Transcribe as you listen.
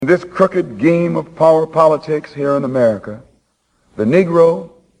This crooked game of power politics here in America, the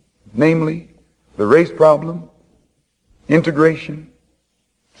Negro, namely the race problem, integration,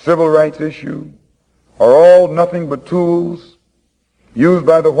 civil rights issue, are all nothing but tools used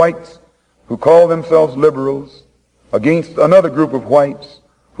by the whites who call themselves liberals against another group of whites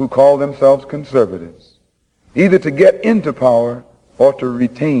who call themselves conservatives, either to get into power or to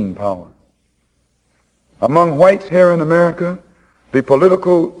retain power. Among whites here in America, the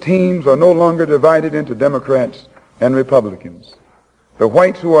political teams are no longer divided into Democrats and Republicans. The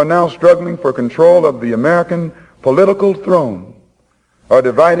whites who are now struggling for control of the American political throne are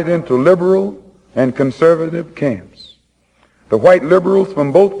divided into liberal and conservative camps. The white liberals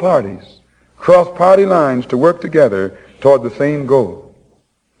from both parties cross party lines to work together toward the same goal.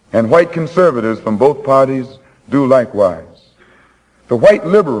 And white conservatives from both parties do likewise. The white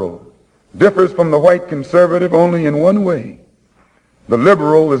liberal differs from the white conservative only in one way. The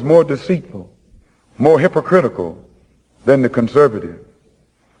liberal is more deceitful, more hypocritical than the conservative.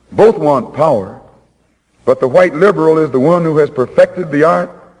 Both want power, but the white liberal is the one who has perfected the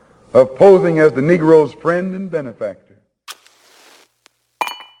art of posing as the Negro's friend and benefactor.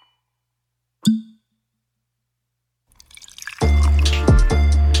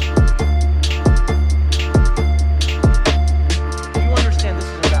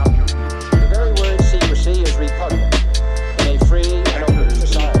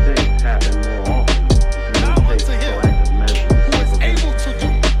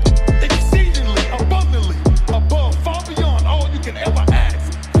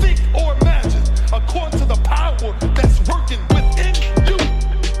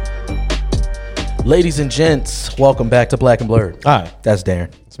 Ladies and gents, welcome back to Black and Blurred. Hi. That's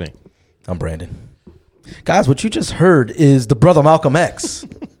Darren. It's me. I'm Brandon. Guys, what you just heard is the brother Malcolm X.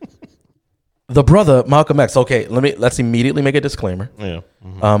 The brother Malcolm X. Okay, let's immediately make a disclaimer. Yeah.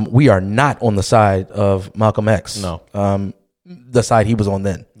 Mm-hmm. We are not on the side of Malcolm X. No. The side he was on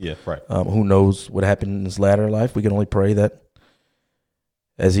then. Yeah, right. Who knows what happened in his latter life? We can only pray that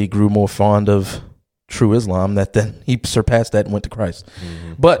as he grew more fond of true Islam, that then he surpassed that and went to Christ.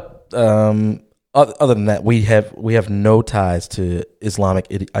 Mm-hmm. But other than that, we have no ties to Islamic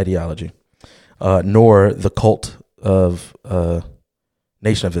ideology, nor the cult of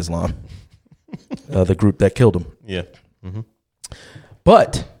Nation of Islam, the group that killed him. Yeah. Mm-hmm.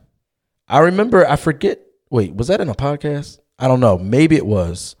 But I forget. Wait, was that in a podcast? I don't know. Maybe it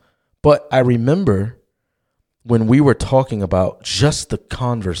was. But I remember when we were talking about just the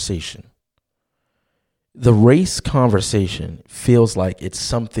conversation. The race conversation feels like it's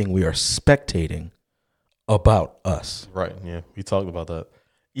something we are spectating about us. Right. Yeah. We talked about that.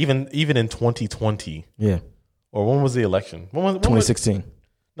 Even in 2020. Yeah. Or when was the election? 2016.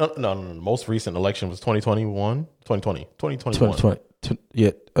 No. The most recent election was 2021. 2020. 2021.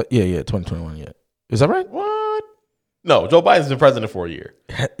 2021. Yeah. Is that right? What? No, Joe Biden's been president for a year.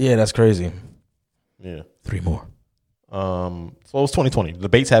 Yeah, that's crazy. Yeah. 3 more. So it was 2020. The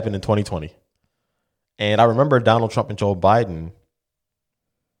debates happened in 2020. And I remember Donald Trump and Joe Biden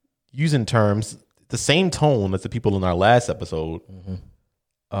using terms, the same tone as the people in our last episode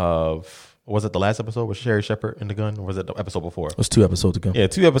was it the last episode with Sherry Shepard and the gun? Or was it the episode before? It was 2 episodes ago. Yeah,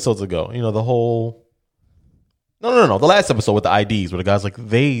 2 episodes ago. You know, the whole... No. The last episode with the IDs where the guys like,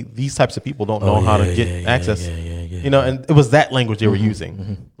 these types of people don't know how to get access. You know, and it was that language they were using.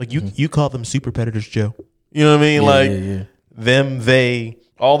 Mm-hmm. Like, you call them super predators, Joe. You know what I mean? Them, they,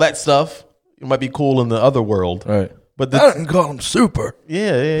 all that stuff. It might be cool in the other world. Right. But I didn't call them super.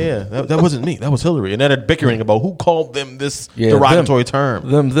 Yeah. That wasn't me. That was Hillary. And then they're bickering about who called them this derogatory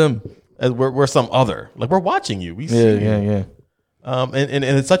term. Them. As we're some other. Like, we're watching you. We see you. Yeah. And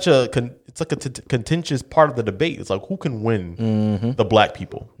it's such a contentious part of the debate. It's like, who can win the black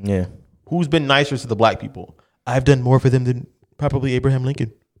people? Yeah. Who's been nicer to the black people? I've done more for them than probably Abraham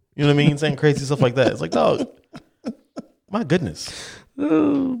Lincoln. You know what I mean? Saying crazy stuff like that. It's like, dog, my goodness.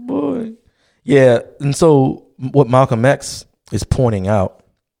 Oh, boy. Yeah, and so what Malcolm X is pointing out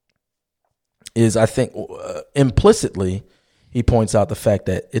is, I think, implicitly, he points out the fact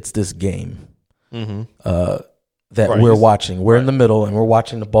that it's this game that we're watching. We're in the middle, and we're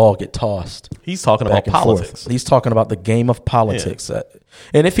watching the ball get tossed. He's talking about politics. He's talking about the game of politics. Yeah.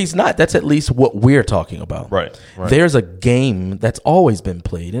 And if he's not, that's at least what we're talking about. Right. There's a game that's always been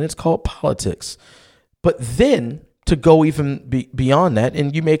played, and it's called politics. But then... to go even beyond that,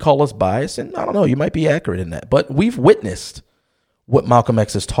 and you may call us biased, and I don't know, you might be accurate in that, but we've witnessed what Malcolm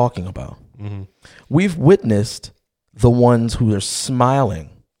X is talking about. Mm-hmm. We've witnessed the ones who are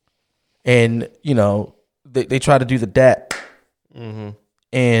smiling, and, you know, they try to do the dap,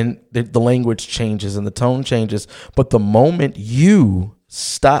 and the language changes and the tone changes, but the moment you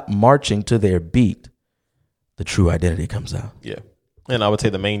stop marching to their beat, the true identity comes out. Yeah. And I would say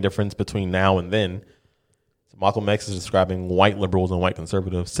the main difference between now and then, Malcolm X is describing white liberals and white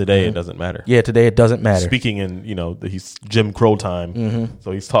conservatives. Today, it doesn't matter. Yeah, today it doesn't matter. Speaking in, he's Jim Crow time.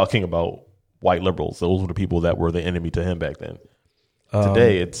 So he's talking about white liberals. Those were the people that were the enemy to him back then.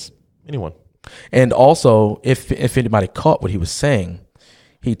 Today, it's anyone. And also, if anybody caught what he was saying,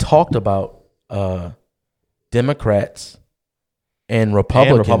 he talked about Democrats and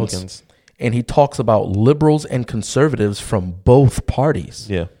Republicans. And he talks about liberals and conservatives from both parties.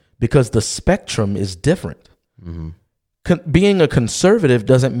 Yeah. Because the spectrum is different. Being a conservative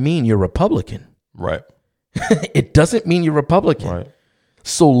doesn't mean you're Republican. Right. It doesn't mean you're Republican. Right.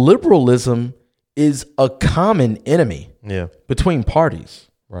 So liberalism is a common enemy between parties.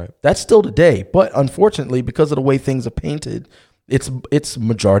 Right. That's still today. But unfortunately, because of the way things are painted, it's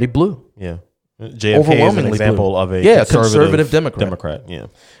majority blue. Yeah. JFK is an example of a conservative Democrat.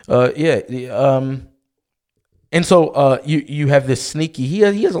 And so you have this sneaky. He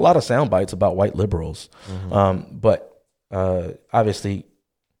has a lot of sound bites about white liberals, but obviously,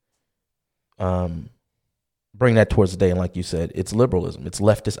 bring that towards the day. And like you said, it's liberalism. It's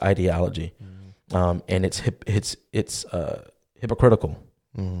leftist ideology, and it's hypocritical.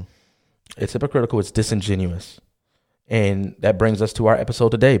 It's hypocritical. It's disingenuous. And that brings us to our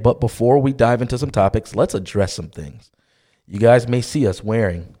episode today. But before we dive into some topics, let's address some things. You guys may see us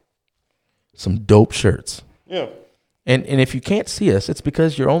wearing some dope shirts. Yeah. And if you can't see us, it's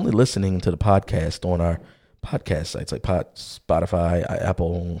because you're only listening to the podcast on our podcast sites like Spotify,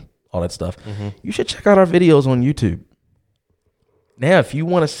 Apple, all that stuff. You should check out our videos on YouTube. Now, if you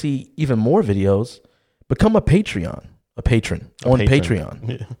want to see even more videos, become a patron on Patreon.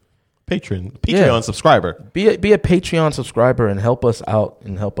 Yeah. Patreon subscriber. Be a Patreon subscriber and help us out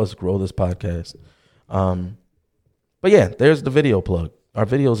and help us grow this podcast. But yeah, there's the video plug. Our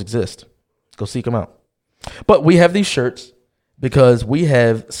videos exist. Go seek them out. But we have these shirts because we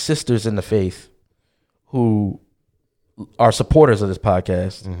have sisters in the faith who are supporters of this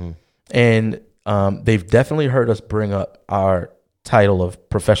podcast. And they've definitely heard us bring up our title of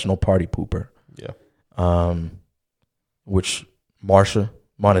professional party pooper. Yeah. Which Marsha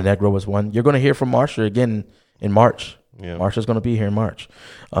Montenegro was one. You're going to hear from Marsha again in March. Yeah. Marsha's going to be here in March.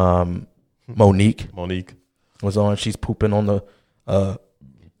 Monique was on. She's pooping on the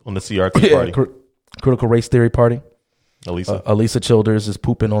CRT party. Critical Race Theory party. Alisa Childers is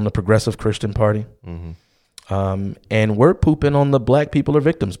pooping on the Progressive Christian party. And we're pooping on the Black People Are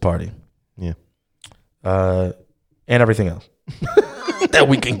Victims party. Yeah. And everything else that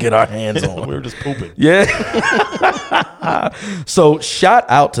we can get our hands on. We were just pooping. Yeah. So shout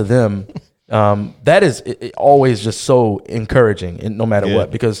out to them. That is always just so encouraging, and no matter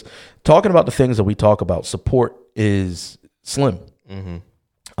what, because talking about the things that we talk about, support is slim.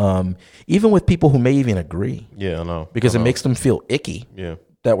 Even with people who may even agree. Yeah, I know. Because it makes them feel icky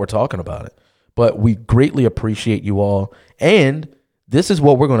that we're talking about it. But we greatly appreciate you all. And this is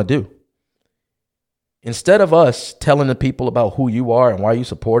what we're going to do. Instead of us telling the people about who you are and why you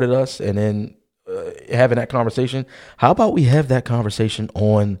supported us and then having that conversation, how about we have that conversation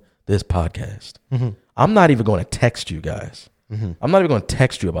on this podcast? I'm not even going to text you guys. I'm not even going to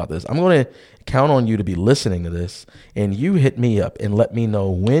text you about this. I'm going to count on you to be listening to this, and you hit me up and let me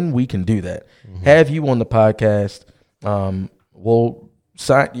know when we can do that. Have you on the podcast. We'll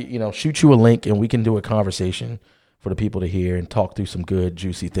shoot you a link, and we can do a conversation for the people to hear and talk through some good,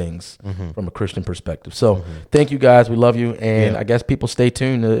 juicy things from a Christian perspective. So thank you guys. We love you. And I guess people stay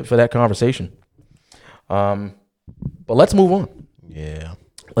tuned for that conversation. But let's move on. Yeah.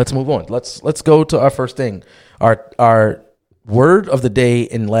 Let's move on. Let's go to our first thing. Our word of the day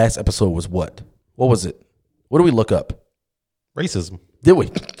in last episode was what? What was it? What did we look up? Racism. Did we?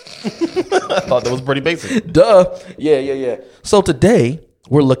 I thought that was pretty basic. Duh. Yeah. So today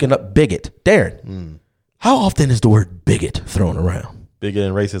we're looking up bigot. Darren, how often is the word bigot thrown around? Bigot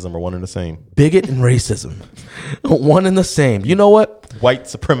and racism are one and the same. Bigot and racism. One and the same. You know what? White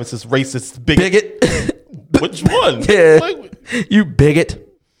supremacist, racist, bigot. Which one? Yeah. You bigot.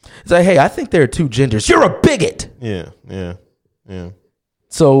 It's like, hey, I think there are two genders. You're a bigot. Yeah.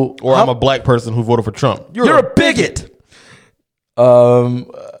 So, I'm a black person who voted for Trump. You're a bigot. What?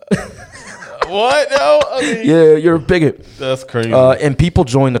 No. Yeah, you're a bigot. That's crazy. And people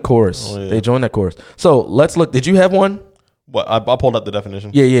join the chorus. Oh, yeah. They join that chorus. So let's look. Did you have one? What? I pulled up the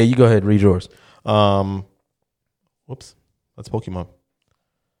definition. Yeah. You go ahead. Read yours. Whoops. That's Pokemon.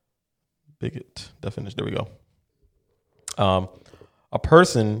 Bigot definition. There we go. A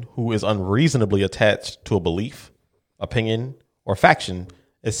person who is unreasonably attached to a belief, opinion, or faction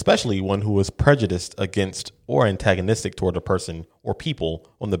especially one who is prejudiced against or antagonistic toward a person or people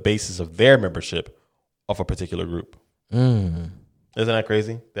on the basis of their membership of a particular group. Isn't that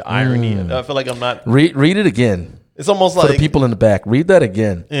crazy? The irony. I feel like I'm not. Read it again. It's almost For like the people in the back. Read that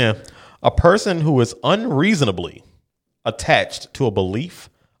again. Yeah. A person who is unreasonably attached to a belief,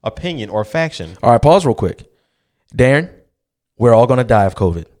 opinion, or faction. All right, pause real quick. Darren, we're all going to die of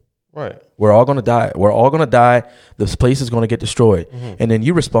COVID. Right. We're all going to die. We're all going to die. This place is going to get destroyed. And then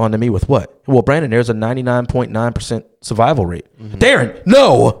you respond to me with what? Well, Brandon, there's a 99.9% survival rate. Darren,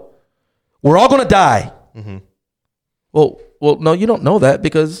 no. We're all going to die. Well, no, you don't know that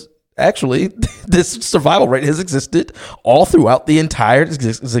because actually this survival rate has existed all throughout the entire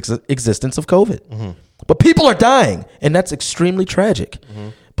existence of COVID. But people are dying, and that's extremely tragic.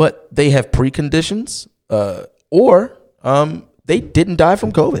 But they have preconditions or they didn't die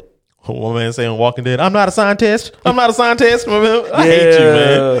from COVID. One man saying Walking Dead, I'm not a scientist. I'm not a scientist. I hate you,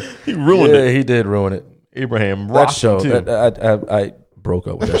 man. He ruined it. He did ruin it. Abraham That rocked show, him too. I broke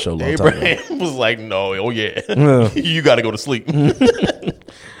up with that show a long time ago. Abraham was like, no, you got to go to sleep.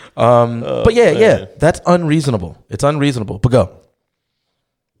 But yeah, that's unreasonable. It's unreasonable. But go.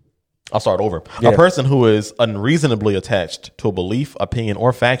 I'll start over. Yeah. A person who is unreasonably attached to a belief, opinion,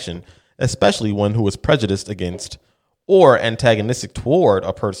 or faction, especially one who is prejudiced against or antagonistic toward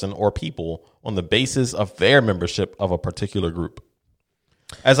a person or people on the basis of their membership of a particular group.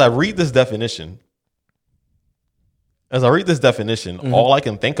 As I read this definition, all I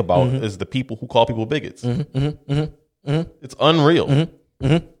can think about is the people who call people bigots. It's unreal.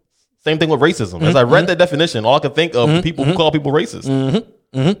 Same thing with racism. As I read that definition, all I can think of the people who call people racist.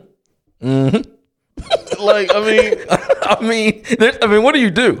 Like, I mean, what do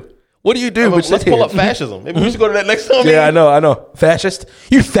you do? What do you do? let's pull up fascism. Maybe we should go to that next time. Yeah, I know. Fascist.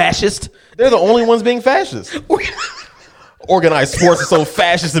 You fascist. They're the only ones being fascist. Organized sports is so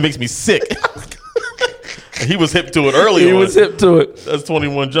fascist it makes me sick. He was hip to it early. He was hip to it. That's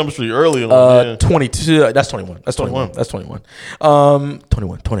 21 Jump Street early on. 22. That's 21. That's 21. That's 21. 21.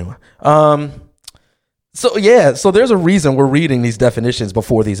 So there's a reason we're reading these definitions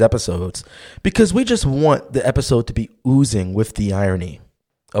before these episodes, because we just want the episode to be oozing with the irony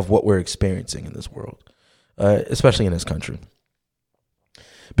of what we're experiencing in this world, especially in this country.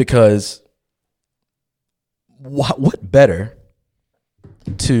 Because what better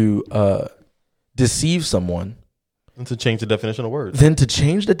to deceive someone and to change the definition of words than to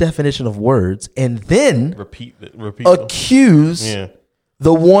change the definition of words and then repeat accuse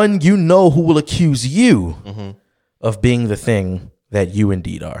the one you know who will accuse you of being the thing that you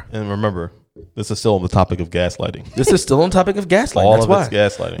indeed are. And remember, this is still on the topic of gaslighting. This is still on topic of gaslighting. All That's of why. it's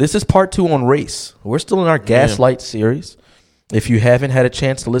gaslighting. This is part 2 on race. We're still in our gaslight series. If you haven't had a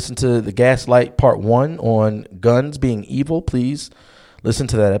chance to listen to the gaslight part 1 on guns being evil, please listen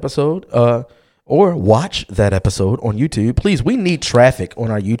to that episode. Or watch that episode on YouTube. Please, we need traffic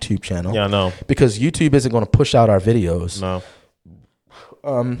on our YouTube channel. Yeah, I know. Because YouTube isn't going to push out our videos. No.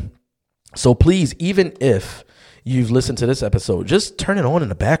 So please, even if you've listened to this episode, just turn it on in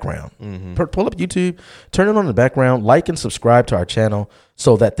the background. Pull up YouTube, turn it on in the background, like and subscribe to our channel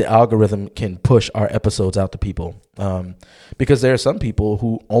so that the algorithm can push our episodes out to people. Because there are some people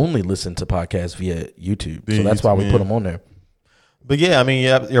who only listen to podcasts via YouTube. So that's why we put them on there. But yeah, I mean,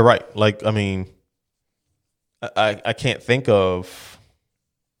 yeah, you're right. Like, I mean, I can't think of.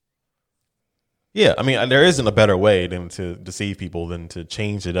 Yeah, I mean, there isn't a better way than to deceive people than to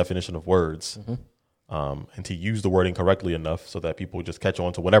change the definition of words, and to use the wording correctly enough so that people just catch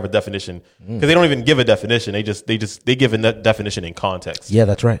on to whatever definition. Because they don't even give a definition; they give a definition in context. Yeah,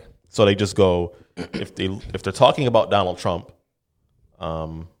 that's right. So they just go if they're talking about Donald Trump,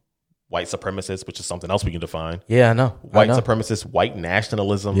 white supremacists, which is something else we can define. Yeah, I know. White supremacists, white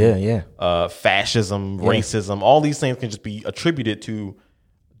nationalism. Fascism, racism. All these things can just be attributed to.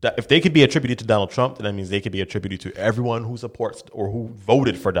 If they could be attributed to Donald Trump, then that means they could be attributed to everyone who supports or who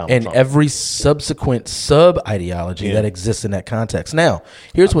voted for Donald Trump. And every subsequent sub-ideology that exists in that context. Now,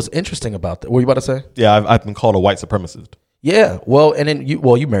 here's what's interesting about that. What were you about to say? Yeah, I've been called a white supremacist. Yeah, well, and then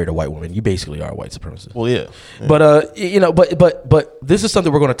you married a white woman. You basically are a white supremacist. Well, yeah. But but this is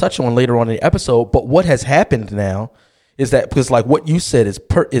something we're going to touch on later on in the episode. But what has happened now is that, because like what you said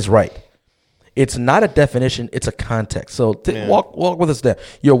is right. It's not a definition; it's a context. So walk with us there.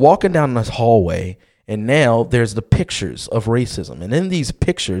 You're walking down this hallway, and now there's the pictures of racism. And in these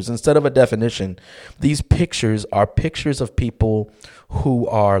pictures, instead of a definition, these pictures are pictures of people who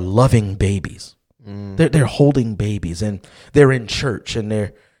are loving babies. They're holding babies, and they're in church, and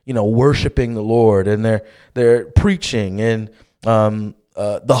they're worshiping the Lord, and they're preaching, and the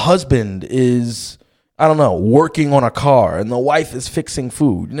husband is I don't know, working on a car and the wife is fixing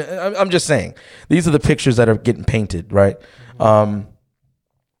food. I'm just saying, these are the pictures that are getting painted, right? And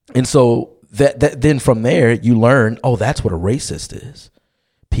so that then from there you learn, oh, that's what a racist is.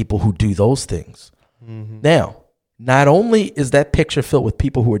 People who do those things. Now, not only is that picture filled with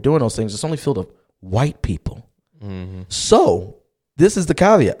people who are doing those things, it's only filled with white people. So this is the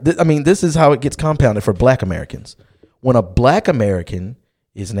caveat. I mean, this is how it gets compounded for black Americans. When a black American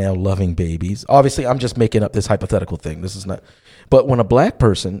is now loving babies, obviously I'm just making up this hypothetical thing. This is not, but when a black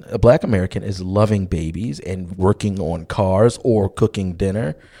American is loving babies and working on cars or cooking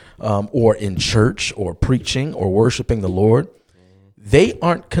dinner, or in church or preaching or worshiping the Lord, they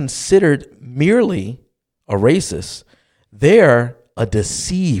aren't considered merely a racist. They're a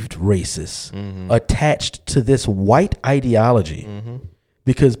deceived racist attached to this white ideology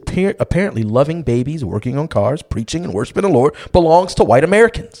because apparently loving babies, working on cars, preaching and worshiping the Lord belongs to white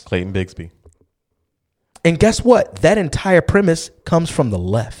Americans. Clayton Bigsby. And guess what? That entire premise comes from the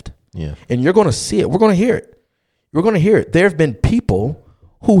left. Yeah. And you're going to see it. We're going to hear it. You're going to hear it. There have been people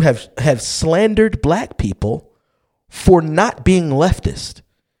who have slandered black people for not being leftist.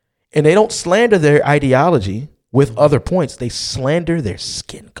 And they don't slander their ideology with other points. They slander their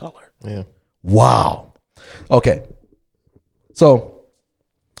skin color. Yeah. Wow. Okay. So,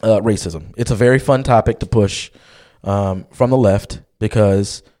 racism. It's a very fun topic to push from the left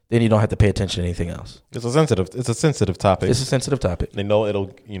because then you don't have to pay attention to anything else. It's a sensitive topic. It's a sensitive topic. They know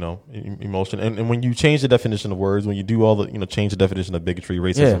it'll, emotion. And when you change the definition of words, when you do all the, change the definition of bigotry,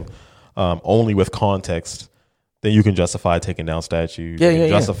 racism, only with context, then you can justify taking down statues.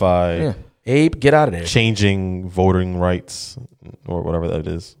 Justify Abe, get out of there. Changing voting rights or whatever that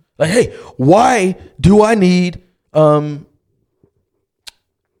is. Like, hey, why do I need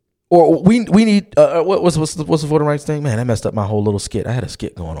or we need what's the voting rights thing? Man, I messed up my whole little skit. I had a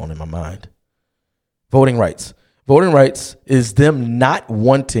skit going on in my mind. Voting rights. Voting rights is them not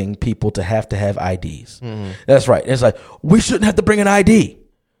wanting people to have IDs. That's right. It's like, we shouldn't have to bring an ID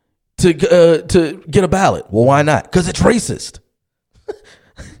to get a ballot. Well, why not? Because it's racist.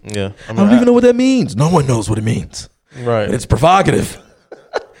 Yeah, I don't even know what that means. No one knows what it means. Right. And it's provocative.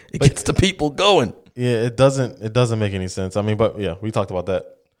 It gets the people going. Yeah, it doesn't make any sense. I mean, but yeah, we talked about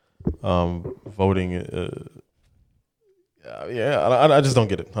that. Voting. I just don't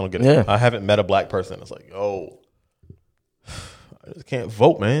get it. I don't get it. Yeah. I haven't met a black person that's like, I just can't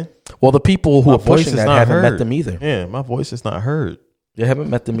vote, man. Well, the people who are pushing that haven't met them either. Yeah, my voice is not heard. They haven't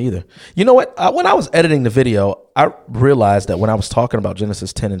met them either. You know what? When I was editing the video, I realized that when I was talking about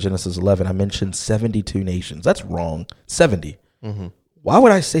Genesis 10 and Genesis 11, I mentioned 72 nations. That's wrong. 70. Why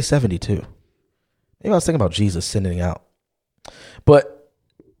would I say 72? Maybe I was thinking about Jesus sending out. But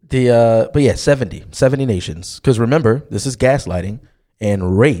 70 nations. Because remember, this is gaslighting,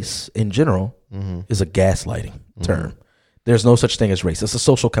 and race in general is a gaslighting term. There's no such thing as race. It's a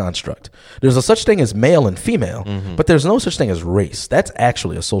social construct. There's a such thing as male and female, but there's no such thing as race. That's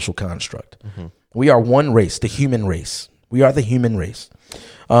actually a social construct. We are one race, the human race. We are the human race.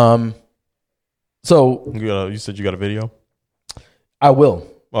 So you said you got a video? I will.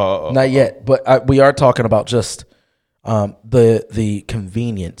 Not yet, but we are talking about just the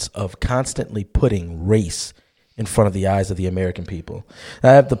convenience of constantly putting race in front of the eyes of the American people.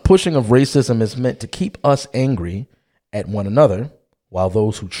 The pushing of racism is meant to keep us angry at one another, while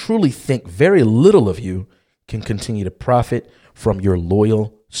those who truly think very little of you can continue to profit from your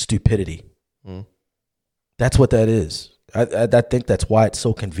loyal stupidity. That's what that is. I think that's why it's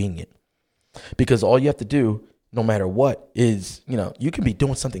so convenient, because all you have to do, no matter what, is, you can be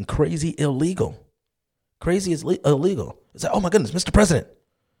doing something crazy illegal. Crazy is illegal. It's like, oh my goodness, Mr. President,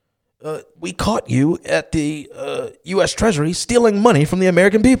 we caught you at the U.S. Treasury stealing money from the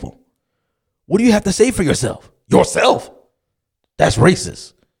American people. What do you have to say for yourself? Yourself? That's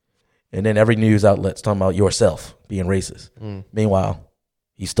racist. And then every news outlet's talking about yourself being racist. Meanwhile,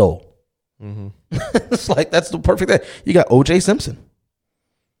 he stole. It's like, that's the perfect thing. You got O.J. Simpson.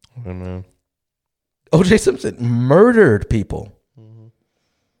 O.J. Simpson murdered people.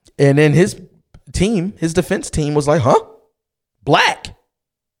 And then his defense team was like, black?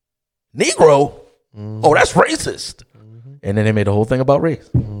 Negro? Oh, that's racist. And then they made a whole thing about race.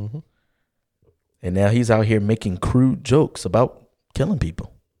 And now he's out here making crude jokes about killing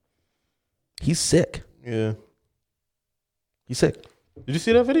people. He's sick. Yeah. He's sick. Did you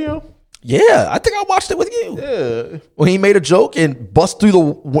see that video? Yeah, I think I watched it with you. Yeah. When he made a joke and bust through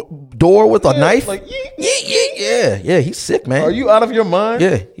the door with a knife. Like, yeah, he's sick, man. Are you out of your mind?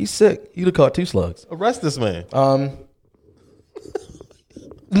 Yeah, he's sick. He'd have caught 2 slugs. Arrest this man. And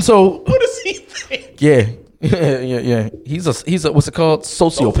so, what does he think? Yeah. He's a what's it called?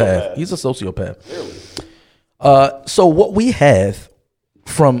 Sociopath. He's a sociopath. So what we have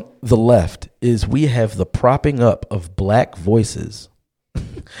from the left is we have the propping up of black voices.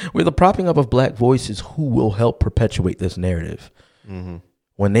 We're the propping up of black voices who will help perpetuate this narrative. Mm-hmm.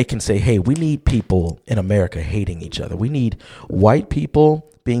 When they can say, hey, we need people in America hating each other. We need white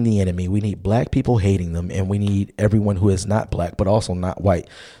people being the enemy. We need black people hating them. And we need everyone who is not black, but also not white,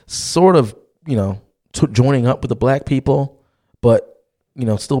 sort of, joining up with the black people, but,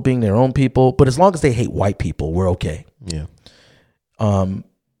 still being their own people. But as long as they hate white people, we're okay. Yeah.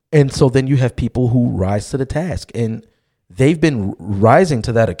 And so then you have people who rise to the task, and they've been rising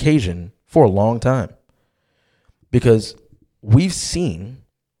to that occasion for a long time, because we've seen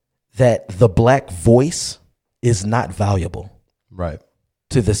that the black voice is not valuable, right,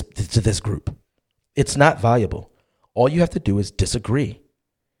 to this group. It's not valuable. All you have to do is disagree.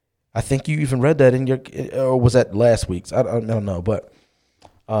 I think you even read that in your, or was that last week's? I don't know, but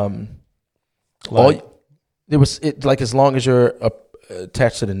as long as you're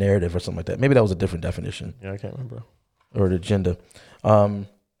attached to the narrative or something like that. Maybe that was a different definition. Yeah, I can't remember. Or the agenda. But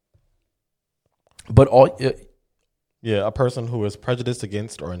a person who is prejudiced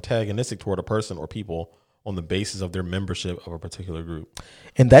against or antagonistic toward a person or people on the basis of their membership of a particular group.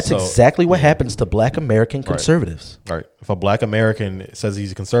 And that's exactly what happens to black American conservatives. Right. If a black American says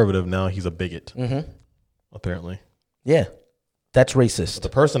he's a conservative, now he's a bigot, apparently. Yeah. That's racist. But the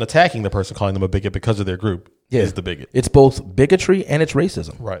person attacking the person calling them a bigot because of their group is the bigot. It's both bigotry and it's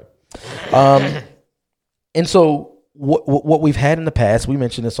racism. Right. And so what we've had in the past, we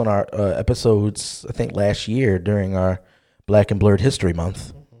mentioned this on our episodes, I think last year during our Black and Blurred History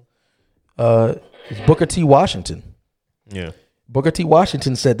Month, is Booker T. Washington. Yeah. Booker T.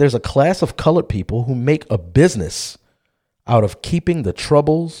 Washington said there's a class of colored people who make a business out of keeping the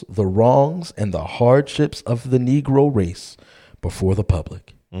troubles, the wrongs, and the hardships of the Negro race before the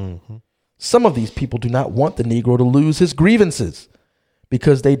public. Mm-hmm. Some of these people do not want the Negro to lose his grievances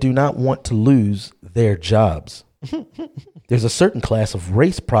because they do not want to lose their jobs. There's a certain class of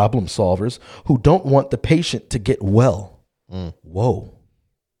race problem solvers who don't want the patient to get well. Whoa.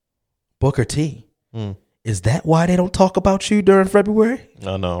 Booker T. Is that why they don't talk about you during February?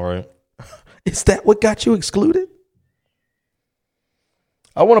 I know, right? Is that what got you excluded?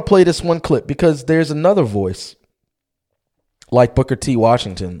 I want to play this one clip because there's another voice like Booker T.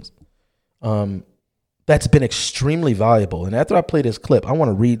 Washington's that's been extremely valuable. And after I play this clip, I want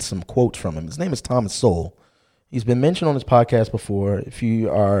to read some quotes from him. His name is Thomas Sowell. He's been mentioned on this podcast before. If you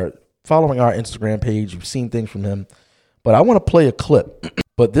are following our Instagram page, you've seen things from him. But I want to play a clip.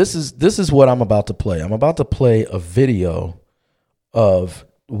 But this is what I'm about to play. I'm about to play a video of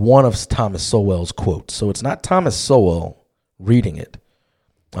one of Thomas Sowell's quotes. So it's not Thomas Sowell reading it.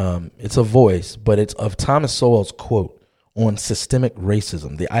 It's a voice, but it's of Thomas Sowell's quote on systemic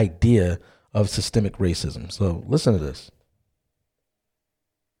racism, the idea of systemic racism. So listen to this.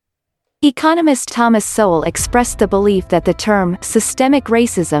 Economist Thomas Sowell expressed the belief that the term systemic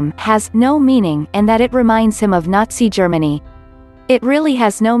racism has no meaning and that it reminds him of Nazi Germany. It really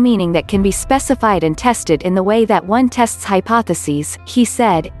has no meaning that can be specified and tested in the way that one tests hypotheses, he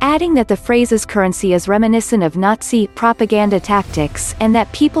said, adding that the phrase's currency is reminiscent of Nazi propaganda tactics and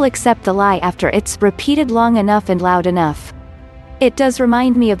that people accept the lie after it's repeated long enough and loud enough. It does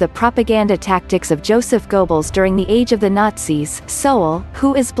remind me of the propaganda tactics of Joseph Goebbels during the age of the Nazis, Sowell,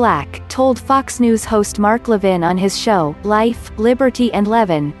 who is black, told Fox News host Mark Levin on his show, Life, Liberty and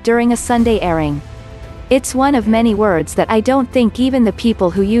Levin, during a Sunday airing. It's one of many words that I don't think even the people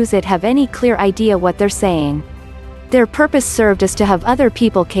who use it have any clear idea what they're saying. Their purpose served is to have other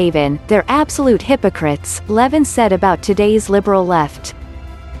people cave in. They're absolute hypocrites, Levin said about today's liberal left.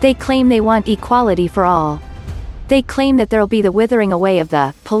 They claim they want equality for all. They claim that there'll be the withering away of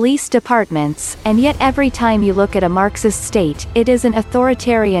the police departments, and yet every time you look at a Marxist state, it is an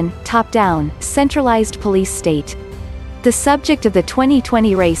authoritarian, top-down, centralized police state. The subject of the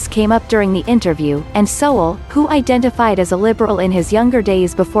 2020 race came up during the interview, and Sowell, who identified as a liberal in his younger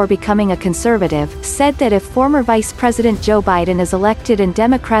days before becoming a conservative, said that if former Vice President Joe Biden is elected and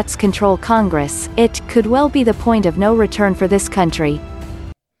Democrats control Congress, it could well be the point of no return for this country.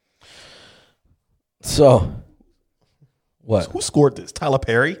 So, what? Who scored this? Tyler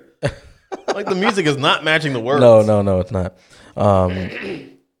Perry? Like the music is not matching the words. No, it's not.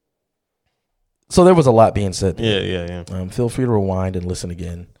 So there was a lot being said. Yeah. Feel free to rewind and listen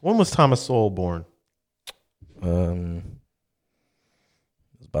again. When was Thomas Sowell born? It was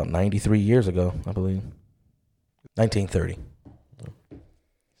about 93 years ago, I believe. 1930.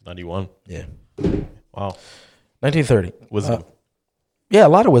 91. Yeah. Wow. 1930. Wisdom. Yeah, a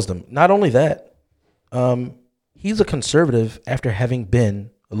lot of wisdom. Not only that, he's a conservative after having been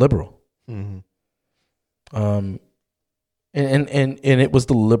a liberal. Mm-hmm. And it was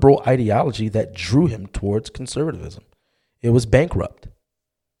the liberal ideology that drew him towards conservatism. It was bankrupt.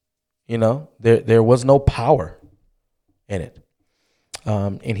 There was no power in it.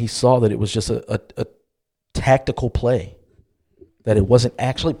 And he saw that it was just a tactical play, that it wasn't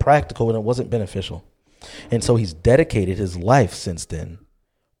actually practical and it wasn't beneficial. And so he's dedicated his life since then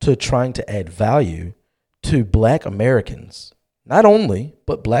to trying to add value to Black Americans. Not only,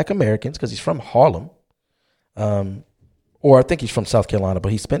 but Black Americans, because he's from Harlem. Or I think he's from South Carolina,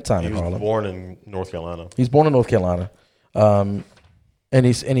 but he spent time in Harlem. He was born in North Carolina. He's born in North Carolina. And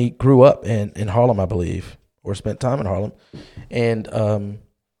he grew up in Harlem, I believe, or spent time in Harlem. And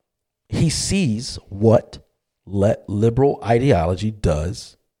he sees what liberal ideology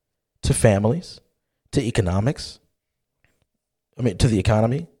does to families, to economics, to the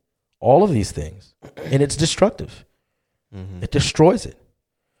economy, all of these things. And it's destructive. Mm-hmm. It destroys it.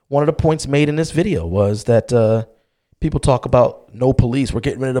 One of the points made in this video was that people talk about no police, we're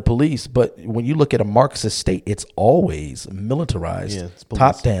getting rid of the police. But when you look at a Marxist state, it's always militarized,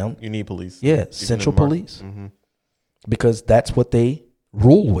 top down. You need police. Yeah, central police. Mm-hmm. Because that's what they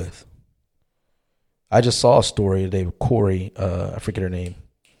rule with. I just saw a story today with Corey, I forget her name,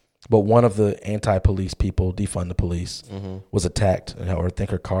 but one of the anti-police people, defund the police, was attacked, or I think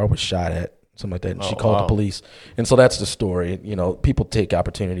her car was shot at, something like that, and she called the police. And so that's the story. People take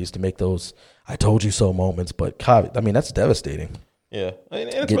opportunities to make those "I told you so" moments, but that's devastating. Yeah, and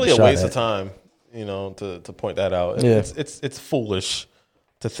it's really a waste of time, to point that out. Yeah. It's foolish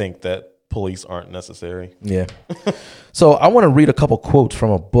to think that police aren't necessary. Yeah. So I want to read a couple quotes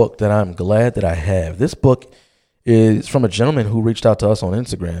from a book that I'm glad that I have. This book is from a gentleman who reached out to us on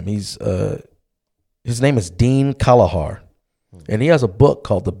Instagram. His name is Dean Kalahar, and he has a book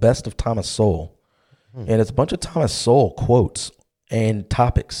called The Best of Thomas Sowell, and it's a bunch of Thomas Sowell quotes and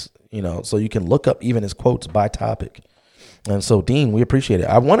topics, so you can look up even his quotes by topic. And so, Dean, we appreciate it.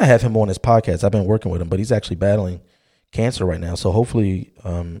 I want to have him on his podcast. I've been working with him, but he's actually battling cancer right now. So hopefully,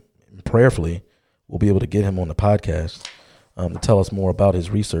 prayerfully, we'll be able to get him on the podcast to tell us more about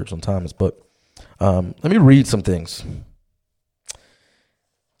his research on Thomas. But let me read some things.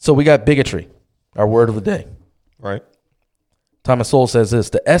 So we got bigotry, our word of the day. Right. Thomas Sowell says this: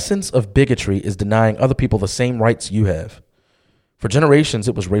 the essence of bigotry is denying other people the same rights you have. For generations,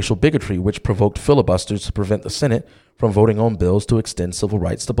 it was racial bigotry which provoked filibusters to prevent the Senate from voting on bills to extend civil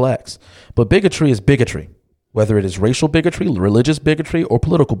rights to blacks. But bigotry is bigotry, whether it is racial bigotry, religious bigotry, or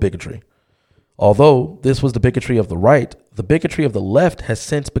political bigotry. Although this was the bigotry of the right, the bigotry of the left has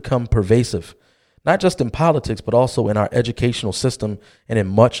since become pervasive, not just in politics, but also in our educational system and in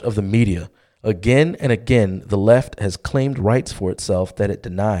much of the media. Again and again, the left has claimed rights for itself that it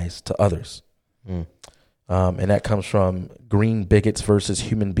denies to others. And that comes from Green Bigots versus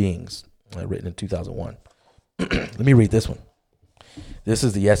Human Beings, written in 2001. Let me read this one. This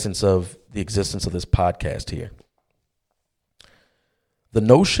is the essence of the existence of this podcast here. The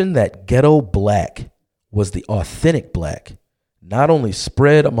notion that ghetto black was the authentic black not only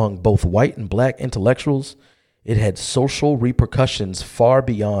spread among both white and black intellectuals, it had social repercussions far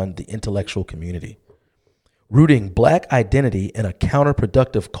beyond the intellectual community. Rooting black identity in a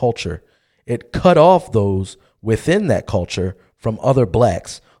counterproductive culture, it cut off those within that culture from other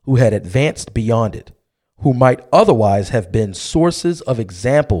blacks who had advanced beyond it, who might otherwise have been sources of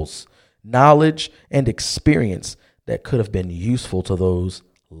examples, knowledge, and experience that could have been useful to those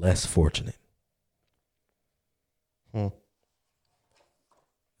less fortunate.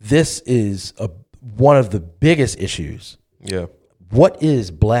 This is one of the biggest issues. Yeah. What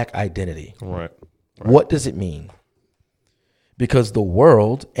is black identity? Right. What does it mean? Because the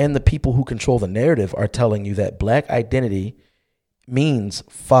world and the people who control the narrative are telling you that black identity means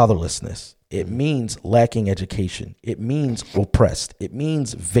fatherlessness. It means lacking education. It means oppressed. It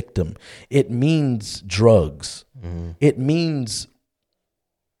means victim. It means drugs. Mm-hmm. It means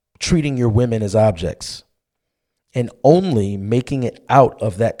treating your women as objects and only making it out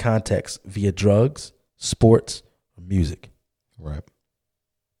of that context via drugs, sports, or music. Right.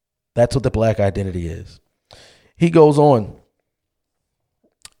 That's what the black identity is. He goes on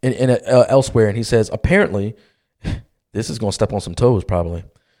elsewhere and he says, apparently, this is going to step on some toes probably.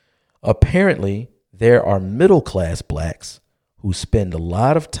 Apparently, there are middle-class blacks who spend a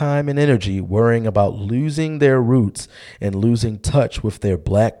lot of time and energy worrying about losing their roots and losing touch with their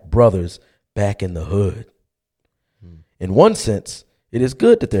black brothers back in the hood. In one sense, it is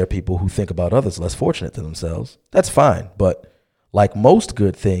good that there are people who think about others less fortunate than themselves. That's fine, but like most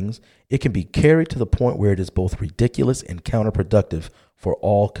good things, it can be carried to the point where it is both ridiculous and counterproductive for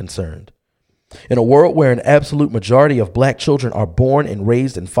all concerned. In a world where an absolute majority of black children are born and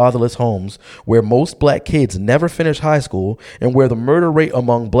raised in fatherless homes, where most black kids never finish high school, and where the murder rate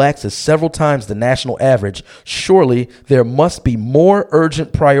among blacks is several times the national average, surely there must be more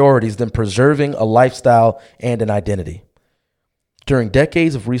urgent priorities than preserving a lifestyle and an identity. During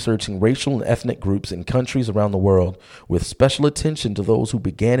decades of researching racial and ethnic groups in countries around the world, with special attention to those who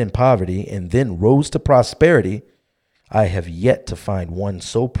began in poverty and then rose to prosperity, I have yet to find one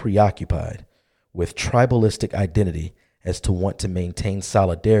so preoccupied with tribalistic identity as to want to maintain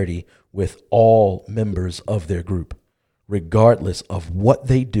solidarity with all members of their group, regardless of what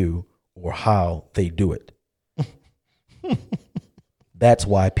they do or how they do it. That's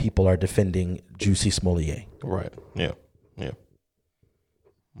why people are defending Jussie Smollett. Right. Yeah. Yeah.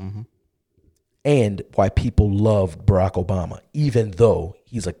 Mm-hmm. And why people love Barack Obama, even though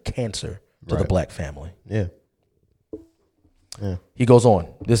he's a cancer to the black family. Yeah. Yeah. He goes on.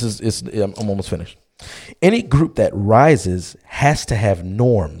 I'm almost finished. Any group that rises has to have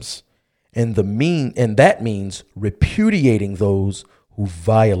norms, and that means repudiating those who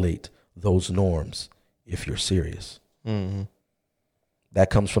violate those norms. If you're serious, that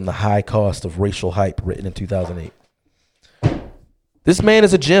comes from The High Cost of Racial Hype, written in 2008. This man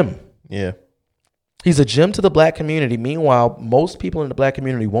is a gem. Yeah. He's a gem to the black community. Meanwhile, most people in the black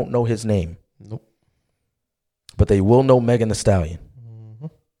community won't know his name. Nope. But they will know Megan Thee Stallion.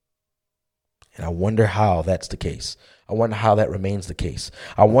 And I wonder how that's the case. I wonder how that remains the case.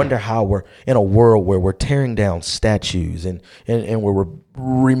 I wonder how we're in a world where we're tearing down statues and we're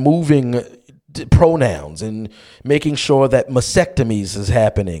removing pronouns and making sure that mastectomies is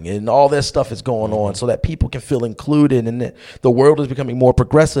happening and all this stuff is going on so that people can feel included, and that the world is becoming more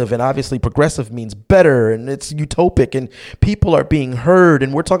progressive, and obviously progressive means better and it's utopic and people are being heard,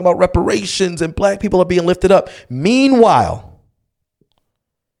 and we're talking about reparations and black people are being lifted up. Meanwhile,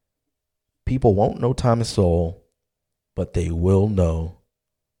 people won't know Thomas Sowell, but they will know,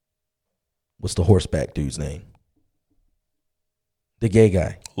 what's the horseback dude's name? The gay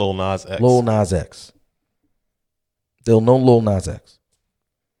guy. Lil Nas X. Lil Nas X. They'll know Lil Nas X.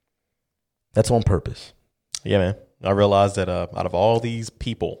 That's on purpose. Yeah, man. I realized that out of all these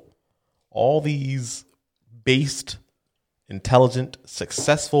people, all these based, intelligent,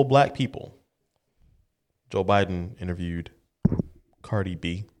 successful black people, Joe Biden interviewed Cardi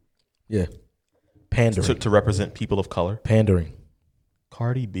B. Yeah. Pandering. To represent people of color. Pandering.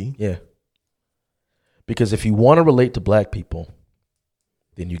 Cardi B. Yeah. Because if you want to relate to black people,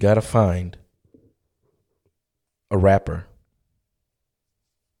 then you got to find a rapper.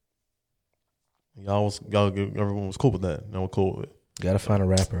 Everyone was cool with that. No one cool with it. Got to find a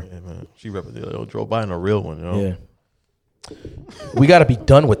rapper. Yeah, man. She represented Joe Biden, a real one, you know? Yeah. We got to be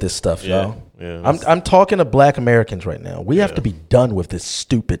done with this stuff, y'all. Yeah. I'm talking to black Americans right now. We have to be done with this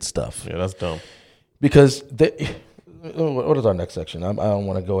stupid stuff. Yeah, that's dumb. Because what is our next section? I don't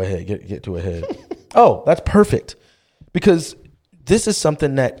want to go ahead, get too ahead. Oh, that's perfect. Because this is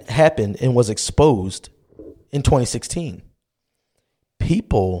something that happened and was exposed in 2016.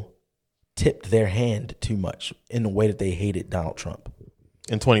 People tipped their hand too much in the way that they hated Donald Trump.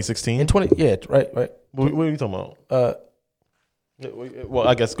 In 2016? Yeah, right. What are you talking about? Well,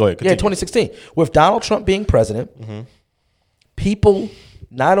 I guess go ahead. Continue. Yeah, 2016. With Donald Trump being president, people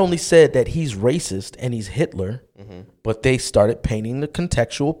not only said that he's racist and he's Hitler, but they started painting the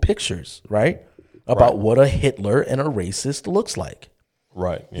contextual pictures, right? About what a Hitler and a racist looks like.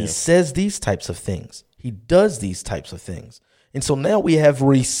 Right. Yeah. He says these types of things. He does these types of things. And so now we have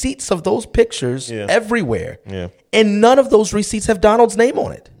receipts of those pictures everywhere. Yeah. And none of those receipts have Donald's name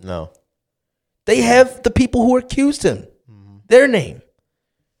on it. No. They have the people who accused him, their name.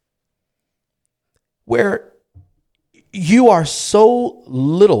 Where you are so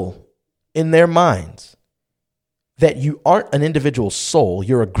little in their minds that you aren't an individual soul,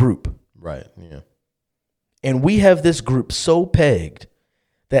 you're a group. Right, yeah. And we have this group so pegged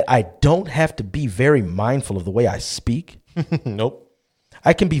that I don't have to be very mindful of the way I speak. Nope.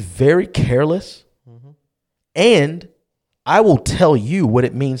 I can be very careless. And I will tell you what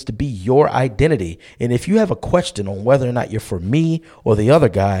it means to be your identity. And if you have a question on whether or not you're for me or the other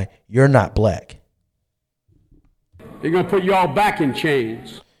guy, you're not black. They're going to put you all back in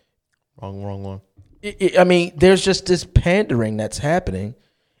chains. Wrong one. I mean, there's just this pandering that's happening.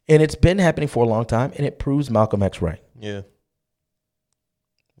 And it's been happening for a long time, and it proves Malcolm X right. Yeah.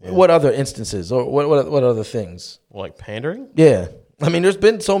 What other instances, or what other things? Like pandering? Yeah. I mean, there's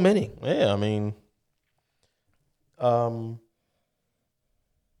been so many. Yeah, I mean, well,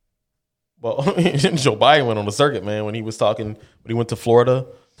 Joe Biden went on the circuit, man, when he went to Florida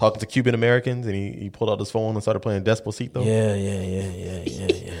talking to Cuban Americans, and he pulled out his phone and started playing Despacito. Yeah.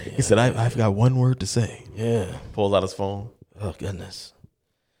 He said, I've got one word to say. Yeah. Pulls out his phone. Oh, goodness.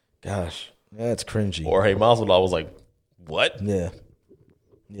 Gosh. That's cringy. Jorge Masvidal was like, what? Yeah.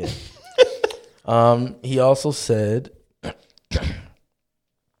 Yeah. He also said,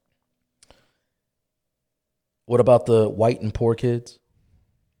 what about the white and poor kids?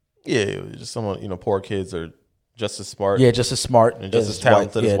 Yeah, it was just someone, poor kids are just as smart. Yeah, just as smart and just as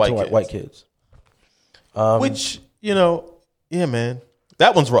talented as white kids. Which, yeah, man.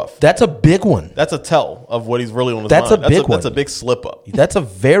 That one's rough. That's a big one. That's a tell of what he's really on his That's mind. a big one. That's a big slip up. That's a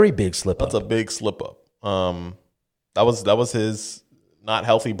very big slip up. That's a big slip up. That was his not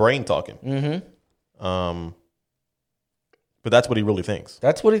healthy brain talking. Mm-hmm. But that's what he really thinks.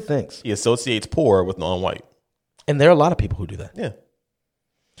 That's what he thinks. He associates poor with non-white. And there are a lot of people who do that. Yeah.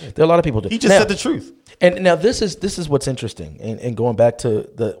 There are a lot of people who do. He just said the truth. And now this is what's interesting. And going back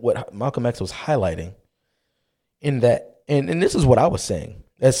to what Malcolm X was highlighting in that, and this is what I was saying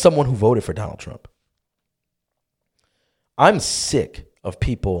as someone who voted for Donald Trump. I'm sick of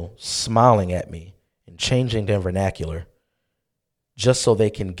people smiling at me and changing their vernacular just so they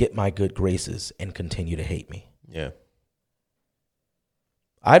can get my good graces and continue to hate me. Yeah.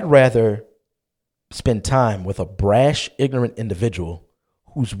 I'd rather spend time with a brash, ignorant individual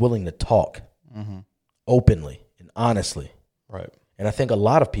who's willing to talk openly and honestly. Right. And I think a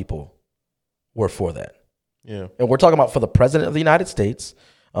lot of people were for that. Yeah. And we're talking about for the president of the United States.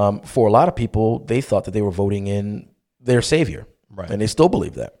 For a lot of people, they thought that they were voting in their savior. Right. And they still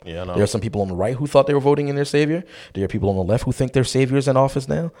believe that. Yeah, I know. There are some people on the right who thought they were voting in their savior. There are people on the left who think their savior is in office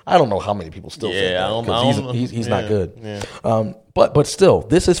now. I don't know how many people still think that. Because he's not good. Yeah. But still,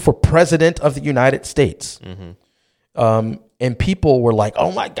 this is for president of the United States. And people were like,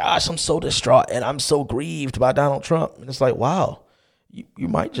 oh my gosh, I'm so distraught and I'm so grieved by Donald Trump. And it's like, wow, you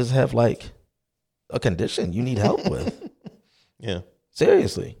might just have like a condition you need help with. Yeah.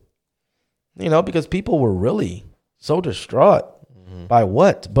 Seriously. Because people were really so distraught by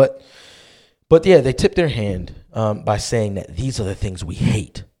what? But yeah, they tipped their hand by saying that these are the things we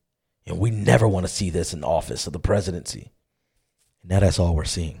hate. And we never want to see this in the office of the presidency. And now that's all we're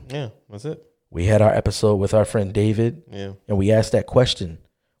seeing. Yeah, that's it. We had our episode with our friend David. Yeah. And we asked that question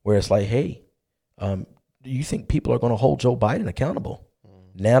where it's like, hey, do you think people are going to hold Joe Biden accountable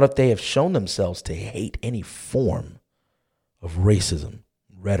now that they have shown themselves to hate any form of racism,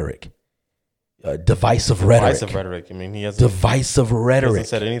 retail divisive rhetoric? Divisive rhetoric. I mean, he hasn't. Divisive rhetoric. He hasn't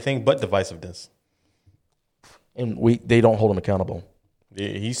said anything but divisiveness. And they don't hold him accountable.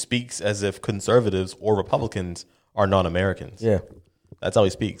 He speaks as if conservatives or Republicans are non-Americans. Yeah. That's how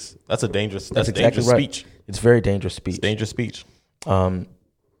he speaks. That's dangerous exactly dangerous right. speech. It's very dangerous speech. It's dangerous speech. And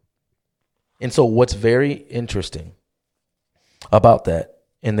so what's very interesting about that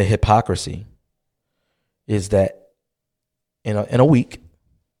and the hypocrisy is that in a week,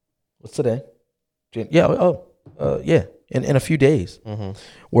 what's today? Yeah. In a few days,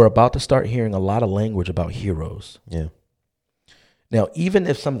 we're about to start hearing a lot of language about heroes. Yeah. Now, even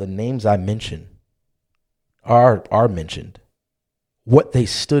if some of the names I mention are mentioned, what they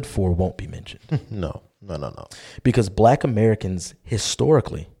stood for won't be mentioned. No. Because Black Americans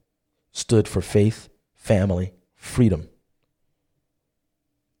historically stood for faith, family, freedom,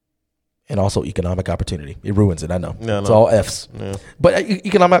 and also economic opportunity. It ruins it, I know. It's all F's. Yeah. But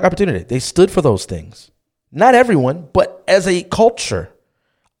economic opportunity, they stood for those things. Not everyone, but as a culture,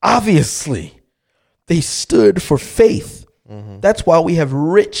 obviously, they stood for faith. That's why we have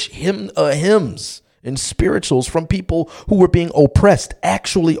rich hymns and spirituals from people who were being oppressed,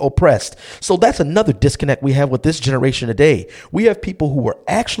 actually oppressed. So that's another disconnect we have with this generation today. We have people who were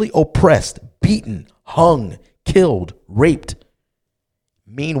actually oppressed, beaten, hung, killed, raped.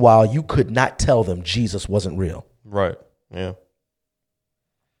 Meanwhile, you could not tell them Jesus wasn't real. Right. Yeah.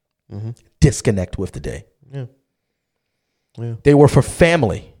 Disconnect with the day. Yeah. They were for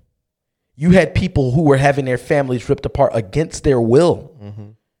family. You had people who were having their families ripped apart against their will.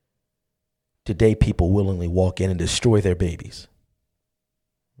 Today, people willingly walk in and destroy their babies.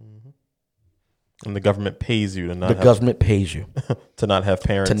 And the government pays you to not. Government pays you to not have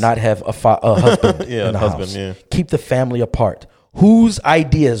parents, to not have a husband. in the house. Yeah. Keep the family apart. Whose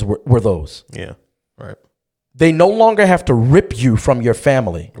ideas were those? Yeah. Right. They no longer have to rip you from your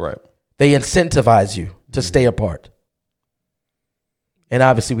family. Right. They incentivize you to stay apart. And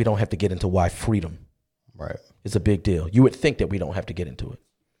obviously, we don't have to get into why freedom is a big deal. You would think that we don't have to get into it.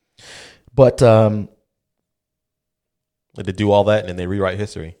 But they do all that and then they rewrite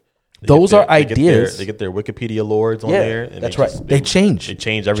history. Those are ideas. They get their Wikipedia lords on there. And that's right. They change. They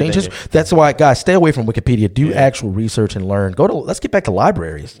change everything. That's why, guys, stay away from Wikipedia. Do actual research and learn. Let's get back to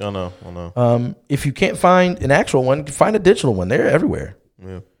libraries. I know. If you can't find an actual one, find a digital one. They're everywhere.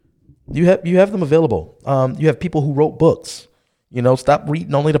 Yeah. You have them available. You have people who wrote books. Stop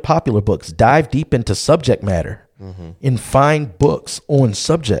reading only the popular books. Dive deep into subject matter and find books on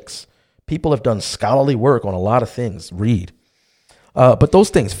subjects. People have done scholarly work on a lot of things. Read. But those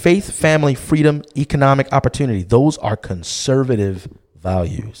things, faith, family, freedom, economic opportunity, those are conservative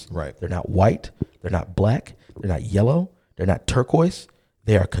values. Right. They're not white. They're not black. They're not yellow. They're not turquoise.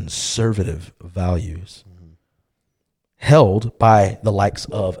 They are conservative values held by the likes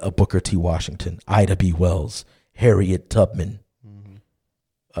of a Booker T. Washington, Ida B. Wells, Harriet Tubman,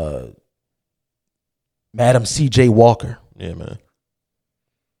 Madam C.J. Walker. Yeah, man.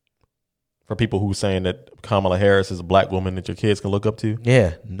 For people who saying that Kamala Harris is a black woman that your kids can look up to.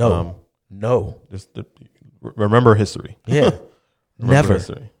 Yeah, no. Just remember history. Yeah, never.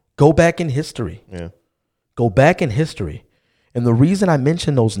 History. Go back in history. Yeah. Go back in history. And the reason I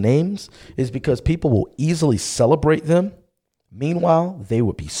mention those names is because people will easily celebrate them. Meanwhile, they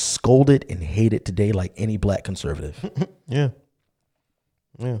would be scolded and hated today like any black conservative. Yeah.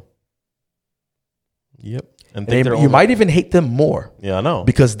 Yeah. Yep. And you might even hate them more. Yeah, I know.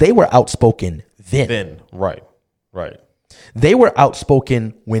 Because they were outspoken then. Right. They were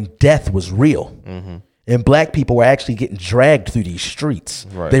outspoken when death was real. Mm-hmm. And black people were actually getting dragged through these streets.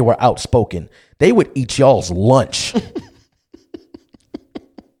 Right. They were outspoken. They would eat y'all's lunch.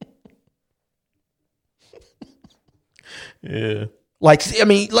 Yeah. Let's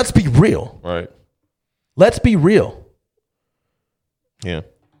be real. Right. Let's be real. Yeah.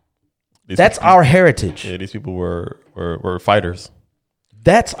 That's our heritage. Yeah, these people were fighters.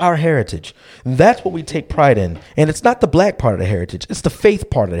 That's our heritage. That's what we take pride in. And it's not the black part of the heritage. It's the faith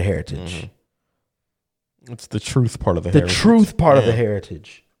part of the heritage. Mm-hmm. It's the truth part of the heritage. The truth part of the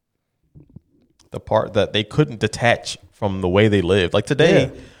heritage. The part that they couldn't detach from the way they lived. Like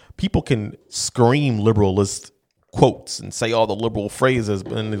today, people can scream liberalist quotes and say all the liberal phrases,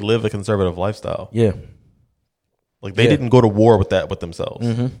 but then they live a conservative lifestyle. Yeah. Like they didn't go to war with themselves.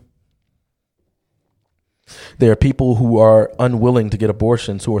 Mm-hmm. There are people who are unwilling to get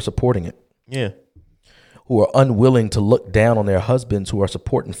abortions who are supporting it. Yeah. Who are unwilling to look down on their husbands who are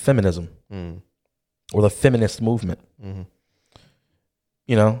supporting feminism or the feminist movement. Mm-hmm.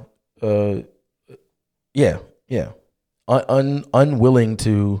 Unwilling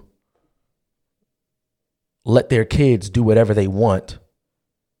to let their kids do whatever they want.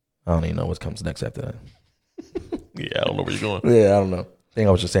 I don't even know what comes next after that. Yeah, I don't know where you're going. Yeah, I don't know. I think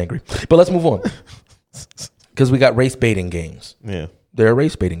I was just angry. But let's move on. Because we got race baiting games. Yeah. There are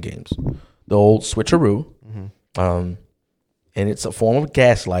race baiting games. The old switcheroo. Mm-hmm. And it's a form of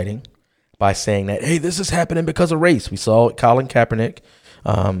gaslighting by saying that, hey, this is happening because of race. We saw Colin Kaepernick.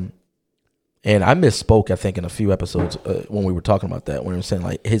 And I misspoke, I think, in a few episodes when we were talking about that, when we were saying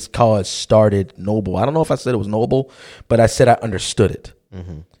like his cause started noble. I don't know if I said it was noble, but I said I understood it.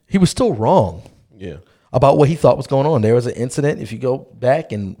 Mm-hmm. He was still wrong. Yeah. About what he thought was going on. There was an incident. If you go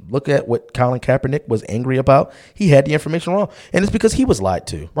back and look at what Colin Kaepernick was angry about, he had the information wrong. And it's because he was lied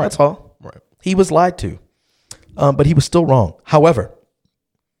to. Right. That's all. Right. He was lied to. But he was still wrong. However,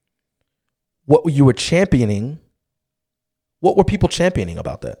 what you were championing, what were people championing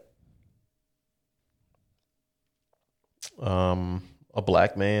about that? A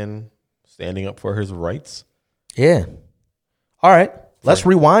black man standing up for his rights. Yeah. All right. Let's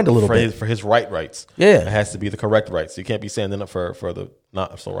rewind a little bit. For his rights. Yeah. It has to be the correct rights. You can't be standing up for the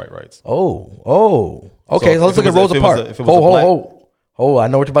not so right rights. Oh. Okay, so let's look at Rosa Parks. Oh, I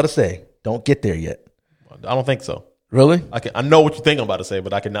know what you're about to say. Don't get there yet. I don't think so. Really? I know what you think I'm about to say,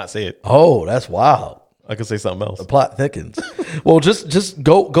 but I cannot say it. Oh, that's wild. I could say something else. The plot thickens. Well, just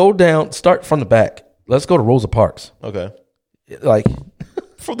go down, start from the back. Let's go to Rosa Parks. Okay. Like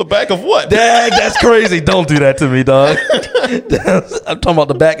from the back of what? Dang, that's crazy. Don't do that to me, dog. I'm talking about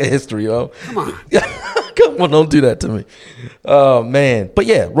the back of history, yo. Come on. Come on, don't do that to me. Oh man. But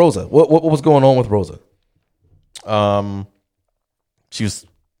yeah, Rosa. What was going on with Rosa? She was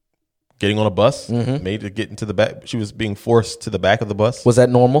getting on a bus, made to get into the back. She was being forced to the back of the bus. Was that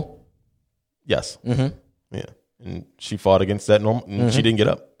normal? Yes. Mm-hmm. Yeah. And she fought against that normal. And she didn't get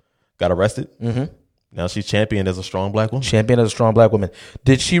up. Got arrested. Mm-hmm. Now she's championed as a strong black woman. Championed as a strong black woman.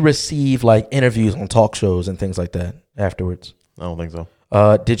 Did she receive like interviews on talk shows and things like that afterwards? I don't think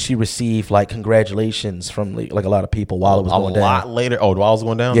so. Did she receive like congratulations from like a lot of people while it was going down? A lot later. Oh, while it was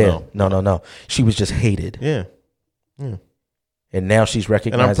going down? Yeah. No. She was just hated. Yeah. And now she's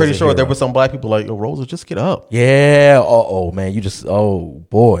recognized. And I'm pretty sure there were some black people like, "Yo, Rosa, just get up." Yeah. Oh man,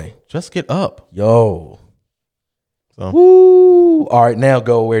 boy, just get up. Yo. So. Woo. All right, now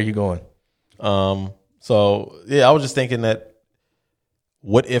go. Where are you going? So yeah, I was just thinking that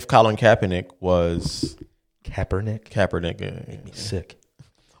what if Colin Kaepernick was Kaepernick made me sick.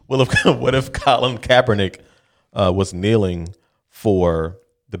 What if Colin Kaepernick was kneeling for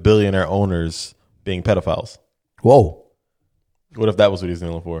the billionaire owners being pedophiles? Whoa. What if that was what he was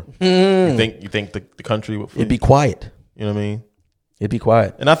kneeling for? You think the country would? It'd be quiet. You know what I mean? It'd be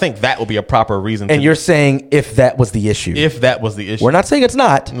quiet. And I think that would be a proper reason. And you're saying if that was the issue. If that was the issue. We're not saying it's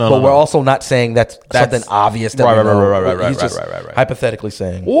not, but we're also not saying that's something obvious. That Right. Hypothetically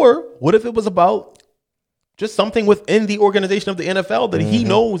saying. Or what if it was about just something within the organization of the NFL that he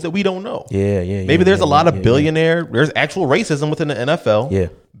knows that we don't know? Yeah. Maybe there's a lot of billionaire. There's actual racism within the NFL. Yeah.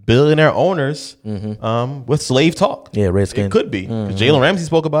 Billionaire owners with slave talk. Yeah, Redskins. It could be. 'Cause Jalen Ramsey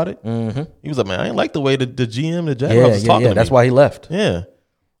spoke about it. He was like, man, I ain't like the way the GM, the Jaguars was talking to me. That's why he left. Yeah.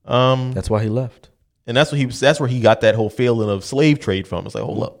 That's why he left. And that's where he got that whole feeling of slave trade from. It's like,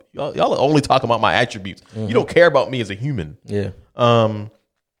 hold up, y'all are only talking about my attributes. You don't care about me as a human. Yeah.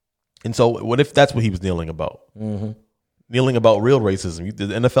 And so what if that's what he was kneeling about? Kneeling about real racism. The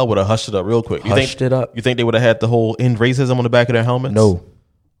NFL would have hushed it up real quick. You think they would have had the whole end racism on the back of their helmets? No.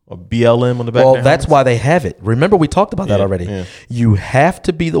 Or BLM on the back of their helmets? Well, that's why they have it. Remember, we talked about that already. Yeah. You have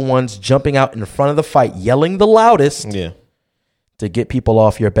to be the ones jumping out in front of the fight, yelling the loudest to get people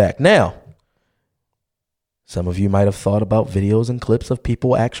off your back. Now, some of you might have thought about videos and clips of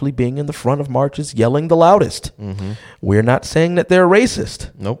people actually being in the front of marches yelling the loudest. We're not saying that they're racist.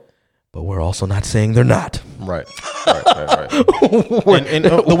 Nope. But we're also not saying they're not. Right. And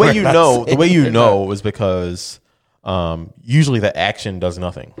the way you know is because usually the action does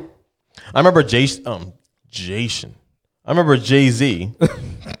nothing. I remember Jay-Z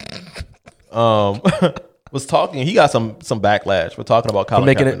was talking. He got some backlash for talking about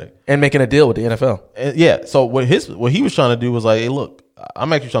Colin Kaepernick making a deal with the NFL. And yeah. So what he was trying to do was like, hey, look,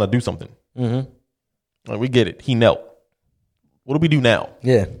 I'm actually trying to do something. Like, we get it. He knelt. What do we do now?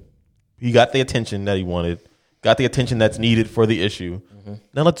 Yeah. He got the attention that he wanted. Got the attention that's needed for the issue.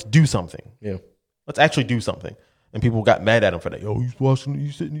 Now let's do something. Yeah. Let's actually do something. And people got mad at him for that. Yo, you watching?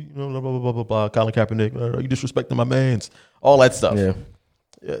 You sitting? You know, blah blah blah blah blah. Colin Kaepernick, you disrespecting my man's. All that stuff. Yeah.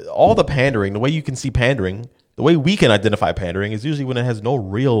 All the pandering. The way you can see pandering. The way we can identify pandering is usually when it has no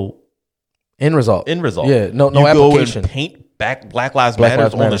real end result. Yeah. No you application. Go and paint Black Lives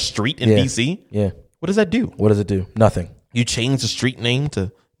Matter on the street in DC. Yeah. What does that do? What does it do? Nothing. You change the street name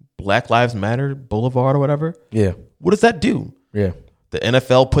to Black Lives Matter Boulevard or whatever. Yeah. What does that do? Yeah. The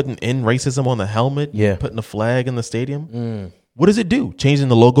NFL putting in racism on the helmet. Yeah. Putting the flag in the stadium. What does it do? Changing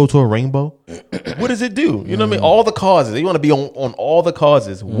the logo to a rainbow. What does it do? You know what I mean? All the causes. You want to be on all the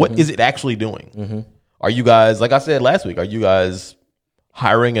causes. What is it actually doing? Are you guys, like I said last week, are you guys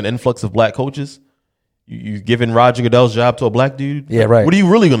hiring an influx of black coaches? You giving Roger Goodell's job to a black dude? Yeah, right. What are you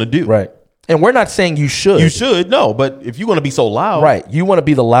really going to do? Right. And we're not saying you should. You should, no. But if you're going to be so loud. Right. You want to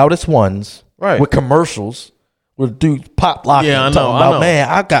be the loudest ones. Right. With commercials. With dudes pop locking. Yeah, I know. Talking about, man,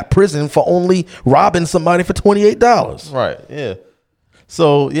 I got prison for only robbing somebody for $28. Right. Yeah.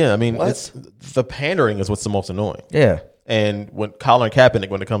 So, yeah, I mean, it's the pandering is what's the most annoying. Yeah. And when Colin Kaepernick,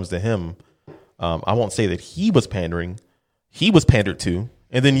 when it comes to him, I won't say that he was pandering. He was pandered to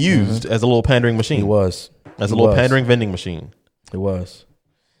and then used as a little pandering machine. He was. As a little pandering vending machine. It was.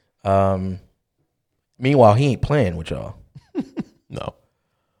 Meanwhile, he ain't playing with y'all. No.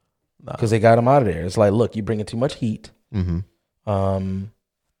 Because they got him out of there. It's like, look, you bringing too much heat. And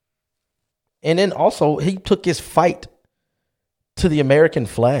then also, he took his fight to the American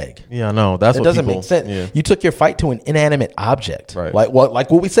flag. Yeah, I know. That's it what doesn't people, make sense. Yeah. You took your fight to an inanimate object. Right. Like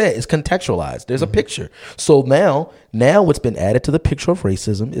what we said, it's contextualized. There's a picture. So now what's been added to the picture of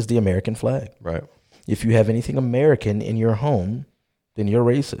racism is the American flag. Right. If you have anything American in your home, then you're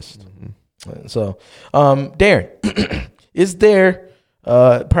racist. So, Darren, is there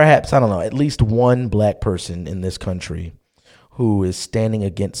perhaps, I don't know, at least one black person in this country who is standing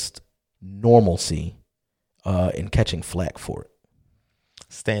against normalcy and catching flack for it?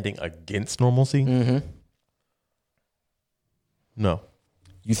 Standing against normalcy? No.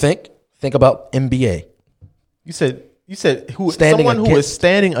 You think? Think about NBA. You said who? Standing someone who is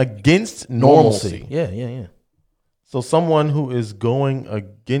standing against normalcy. Yeah. So someone who is going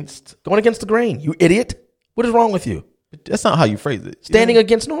against the grain. You idiot. What is wrong with you? That's not how you phrase it. Standing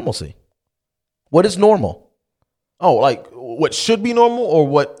against normalcy. What is normal? Oh, like what should be normal or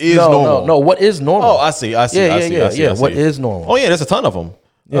what is normal? No. What is normal? Oh, I see. Yeah. What is normal? Oh, yeah, there's a ton of them.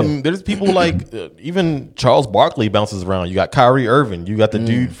 Yeah. There's people like even Charles Barkley bounces around. You got Kyrie Irving. You got the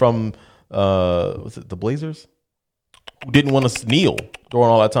dude from was it the Blazers? Who didn't want to kneel during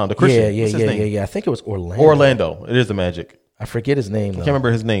all that time. The Christian. Yeah. I think it was Orlando. Orlando. It is the Magic. I forget his name. I can't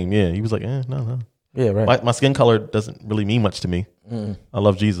remember his name. Yeah, he was like, no. Yeah, right. My skin color doesn't really mean much to me. I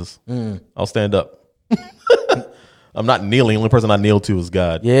love Jesus. I'll stand up. I'm not kneeling. The only person I kneel to is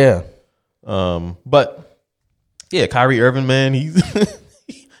God. Yeah. But yeah, Kyrie Irving, man, he's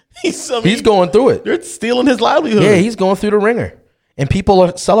He's going through it. They're stealing his livelihood. Yeah, he's going through the ringer, and people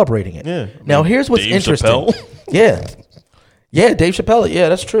are celebrating it. Yeah. Now, here's what's Dave interesting. Chappelle. Yeah, Dave Chappelle. Yeah,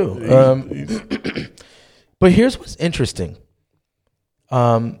 that's true. But here's what's interesting.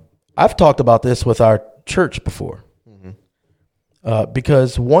 I've talked about this with our church before,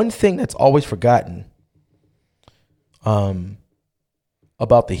 because one thing that's always forgotten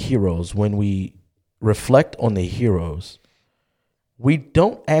about the heroes, when we reflect on the heroes, we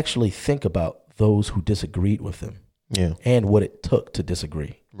don't actually think about those who disagreed with them. Yeah. And what it took to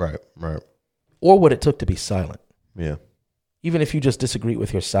disagree. Right. Or what it took to be silent. Yeah. Even if you just disagree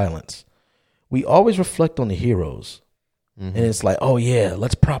with your silence. We always reflect on the heroes. And it's like, oh yeah,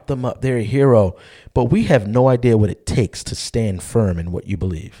 let's prop them up. They're a hero. But we have no idea what it takes to stand firm in what you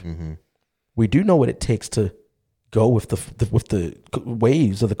believe. We do know what it takes to go with the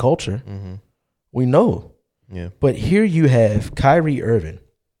waves of the culture. We know. Yeah. But here you have Kyrie Irving,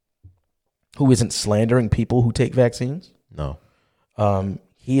 who isn't slandering people who take vaccines. No.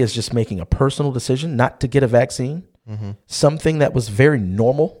 He is just making a personal decision not to get a vaccine, something that was very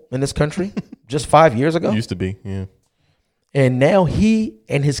normal in this country just 5 years ago. Used to be, yeah. And now he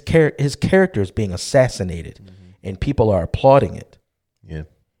and his character is being assassinated, and people are applauding it. Yeah.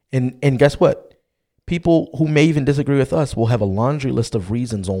 And guess what? People who may even disagree with us will have a laundry list of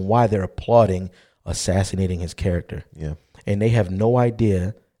reasons on why they're applauding assassinating his character. Yeah. And they have no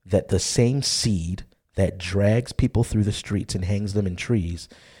idea that the same seed that drags people through the streets and hangs them in trees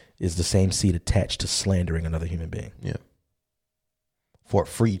is the same seed attached to slandering another human being. Yeah. For a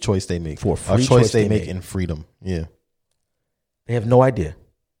free choice they make. For a free choice choice they they make make. in freedom. Yeah. They have no idea.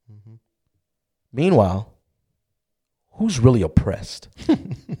 Meanwhile, who's really oppressed?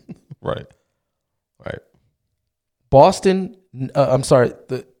 Right. Boston,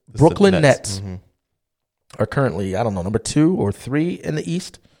 the Brooklyn Nets Mhm. are currently, I don't know, number 2 or 3 in the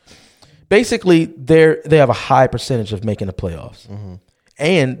East. Basically, they have a high percentage of making the playoffs.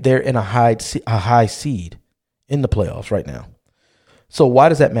 And they're in a high seed in the playoffs right now. So why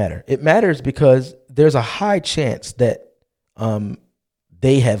does that matter? It matters because there's a high chance that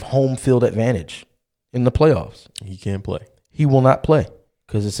they have home field advantage in the playoffs. He can't play. He will not play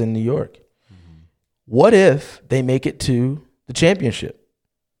because it's in New York. What if they make it to the championship?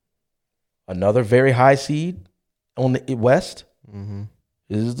 Another very high seed on the West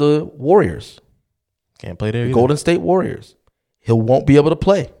is the Warriors. Can't play there The either. Golden State Warriors. He won't be able to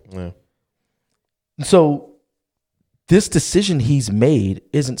play. Yeah. So this decision he's made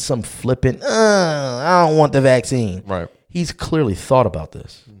isn't some flippant, I don't want the vaccine. Right. He's clearly thought about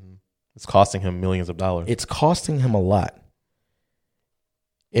this. It's costing him millions of dollars. It's costing him a lot.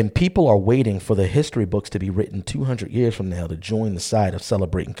 And people are waiting for the history books to be written 200 years from now to join the side of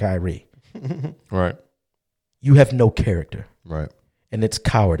celebrating Kyrie. Right. You have no character. Right. And it's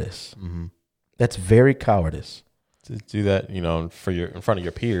cowardice. That's very cowardice. To do that, in front of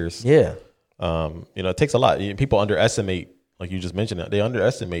your peers. Yeah. It takes a lot. People underestimate, like you just mentioned, they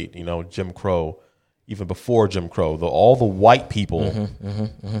underestimate, Jim Crow, even before Jim Crow, all the white people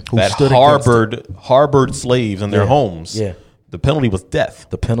Who that stood against it. harbored slaves in their homes. Yeah. The penalty was death.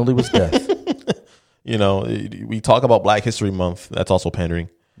 The penalty was death. We talk about Black History Month. That's also pandering.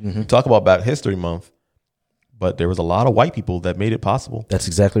 We talk about Black History Month, but there was a lot of white people that made it possible. That's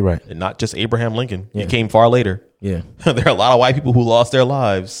exactly right. And not just Abraham Lincoln. Yeah. He came far later. Yeah. There are a lot of white people who lost their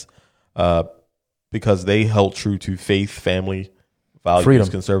lives because they held true to faith, family values, Freedom.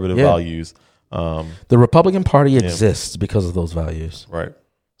 conservative Yeah. values. The Republican Party exists because of those values. Right.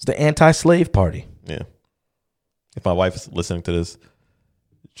 It's the anti-slave party. Yeah. If my wife is listening to this,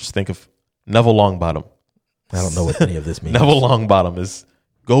 just think of Neville Longbottom. I don't know what any of this means. Neville Longbottom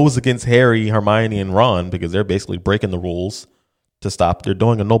goes against Harry, Hermione, and Ron because they're basically breaking the rules to stop. They're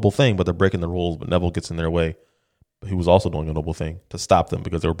doing a noble thing, but they're breaking the rules. But Neville gets in their way. But he was also doing a noble thing to stop them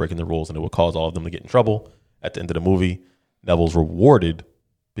because they were breaking the rules, and it would cause all of them to get in trouble. At the end of the movie, Neville's rewarded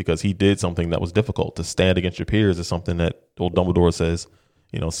because he did something that was difficult. To stand against your peers is something that old Dumbledore says,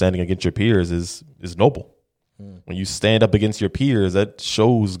 standing against your peers is noble. When you stand up against your peers, that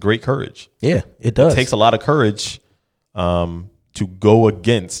shows great courage. Yeah, it does. It takes a lot of courage to go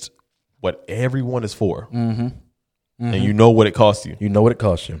against what everyone is for. And you know what it costs you. You know what it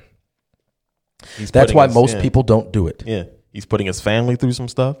costs you. He's That's putting why his- most yeah. people don't do it. Yeah. He's putting his family through some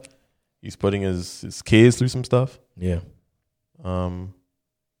stuff. He's putting his kids through some stuff. Yeah. And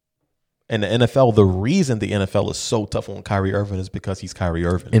the NFL, the reason the NFL is so tough on Kyrie Irving is because he's Kyrie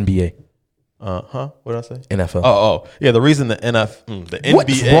Irving. NBA. What did I say? NFL. Oh, yeah. The reason the NBA.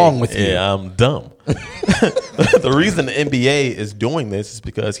 What's wrong with you? Yeah, I'm dumb. The reason the NBA is doing this is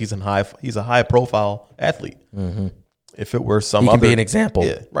because he's a high profile athlete. Mm-hmm. If it were some he other, can be an example.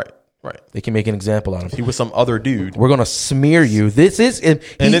 Yeah, right. They can make an example out of If him. he was some other dude, We're gonna smear you. This is he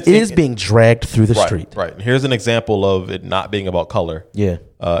is being dragged through the street. Right. And here's an example of it not being about color. Yeah.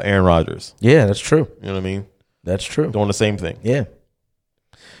 Aaron Rodgers. Yeah, that's true. You know what I mean? That's true. Doing the same thing. Yeah.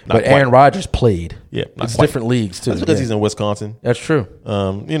 Not But quite. Aaron Rodgers played. Yeah, not It's quite. different leagues too. That's because Yeah. he's in Wisconsin. That's true.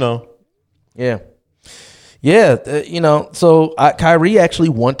 You know. Yeah. Yeah. So Kyrie actually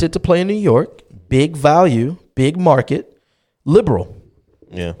wanted to play in New York. Big value, big market, liberal.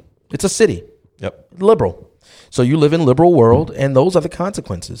 Yeah. It's a city. Yep. Liberal. So you live in liberal world, and those are the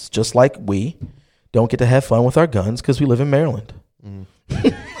consequences. Just like we don't get to have fun with our guns because we live in Maryland.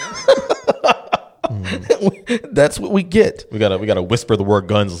 That's what we get. We gotta whisper the word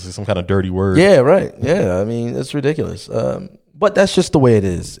guns. It's some kind of dirty word. Yeah, right. Yeah, I mean, it's ridiculous. But that's just the way it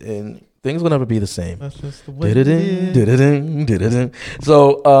is, and things will never be the same. That's just the way it is.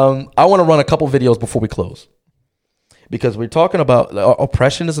 So I want to run a couple videos before we close, because we're talking about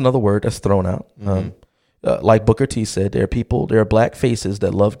oppression is another word that's thrown out. Like Booker T said, there are black faces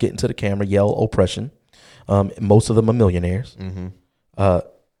that love getting to the camera, yell oppression. Most of them are millionaires.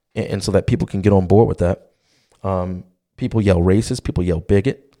 And so that people can get on board with that. People yell racist, people yell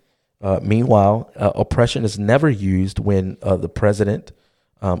bigot. Meanwhile, oppression is never used when the president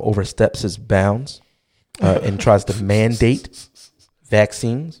oversteps his bounds and tries to mandate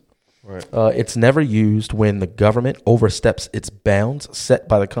vaccines. Right. It's never used when the government oversteps its bounds set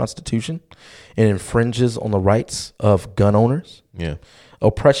by the Constitution and infringes on the rights of gun owners. Yeah.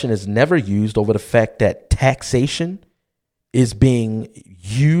 Oppression is never used over the fact that taxation is being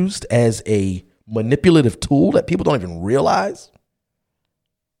used as a manipulative tool that people don't even realize.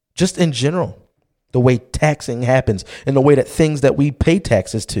 Just in general, the way taxing happens and the way that things that we pay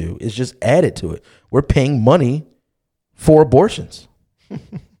taxes to is just added to it. We're paying money for abortions.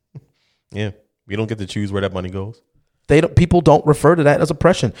 Yeah. We don't get to choose where that money goes. People don't refer to that as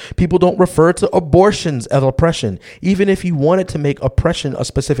oppression. People don't refer to abortions as oppression. Even if you wanted to make oppression a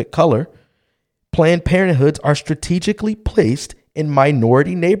specific color, Planned Parenthoods are strategically placed in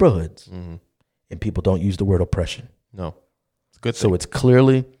minority neighborhoods. And people don't use the word oppression. No. It's a good thing. So it's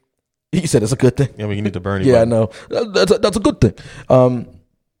clearly, you said it's a good thing. Yeah, we need to burn it. Yeah, I know. That's a good thing.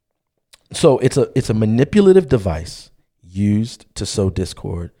 So it's a manipulative device used to sow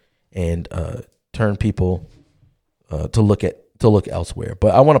discord and turn people to look elsewhere.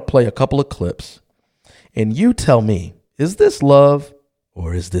 But I want to play a couple of clips, and you tell me, is this love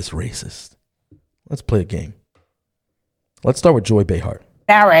or is this racist? Let's play a game. Let's start with Joy Behar.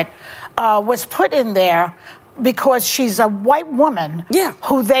 Barrett was put in there because she's a white woman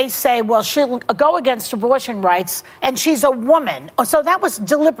who they say, well, she'll go against abortion rights, and she's a woman. So that was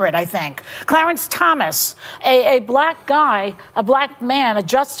deliberate, I think. Clarence Thomas, a black guy, a black man, a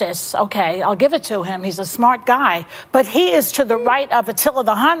justice, okay, I'll give it to him. He's a smart guy. But he is to the right of Attila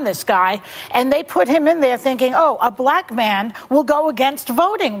the Hun, this guy, and they put him in there thinking, oh, a black man will go against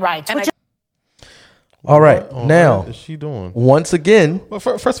voting rights. All right, now, what is she doing? Once again, Well,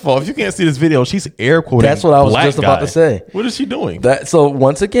 first of all, if you can't see this video, she's air quoting. That's what I was black just about guy. to say. What is she doing? So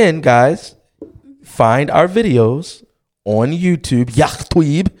once again, guys, find our videos on YouTube.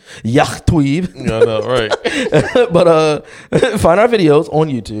 Yachtweeb. No, no, right. But find our videos on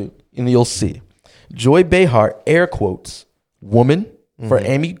YouTube, and you'll see Joy Behar air quotes woman for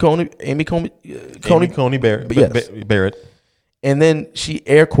Amy Coney Barrett. Yes. Barrett. and then she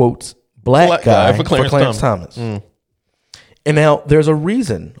air quotes black guy for Clarence Thomas. And now there's a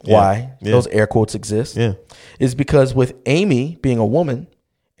reason why those air quotes exist. Yeah. Is because with Amy being a woman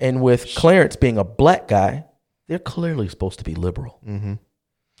and with Clarence being a black guy, they're clearly supposed to be liberal.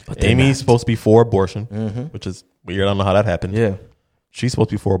 But Amy's supposed to be for abortion, which is weird. I don't know how that happened. Yeah. She's supposed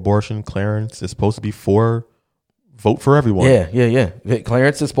to be for abortion. Clarence is supposed to be for vote for everyone. Yeah.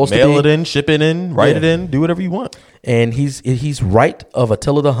 Clarence is supposed Mail to it in, ship it in, write it in, do whatever you want. And he's right of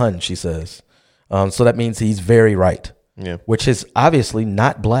Attila the Hun, she says. So that means he's very right. Yeah. Which is obviously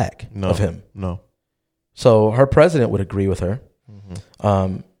not black of him. No. So her president would agree with her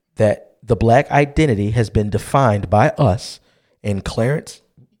that the black identity has been defined by us. And Clarence,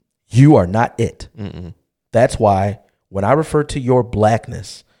 you are not it. That's why when I refer to your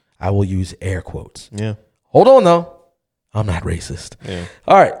blackness, I will use air quotes. Yeah. Hold on, though. I'm not racist. Yeah.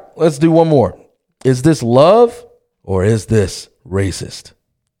 All right, let's do one more. Is this love or is this racist?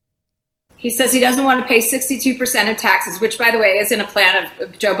 He says he doesn't want to pay 62% of taxes, which, by the way, isn't a plan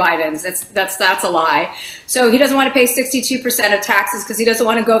of Joe Biden's. That's a lie. So he doesn't want to pay 62% of taxes because he doesn't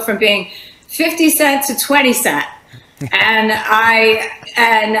want to go from being 50 cent to 20 cent. And I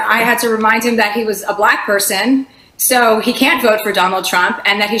had to remind him that he was a black person, so he can't vote for Donald Trump,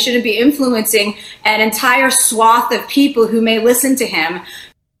 and that he shouldn't be influencing an entire swath of people who may listen to him.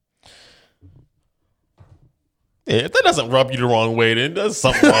 Yeah, if that doesn't rub you the wrong way, then there's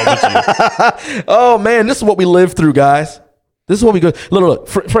something wrong with you. Oh man, this is what we live through, guys. This is what we go. Look,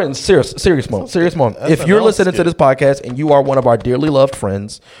 friends, serious moment. If you're listening to this podcast and you are one of our dearly loved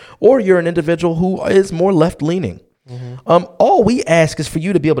friends, or you're an individual who is more left leaning, all we ask is for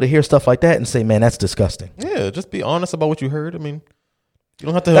you to be able to hear stuff like that and say, "Man, that's disgusting." Yeah, just be honest about what you heard. I mean, you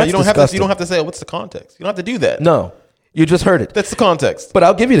don't have to. You don't have to say what's the context. You don't have to do that. No, you just heard it. That's the context. But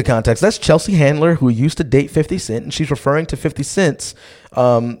I'll give you the context. That's Chelsea Handler, who used to date 50 Cent, and she's referring to 50 Cent's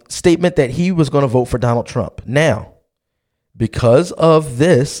statement that he was going to vote for Donald Trump. Now, because of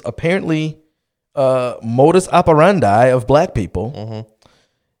this, apparently, modus operandi of black people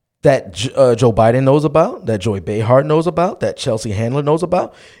that Joe Biden knows about, that Joy Behar knows about, that Chelsea Handler knows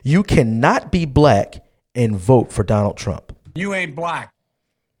about, you cannot be black and vote for Donald Trump. You ain't black.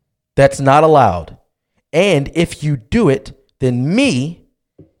 That's not allowed. And if you do it, then me,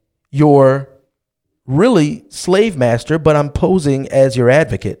 your really slave master, but I'm posing as your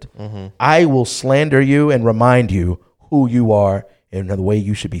advocate, I will slander you and remind you who you are and the way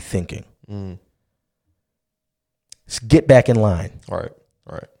you should be thinking. Just get back in line. All right.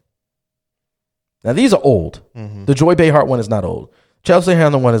 Now, these are old. The Joy Behar one is not old. Chelsea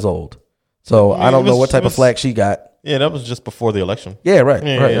Handler one is old. So I don't know what type of flack she got. Yeah, that was just before the election. Yeah, right.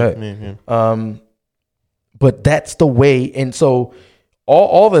 But that's the way. And so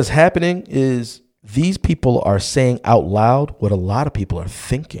all that's happening is these people are saying out loud what a lot of people are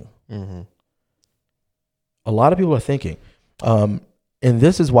thinking. A lot of people are thinking. And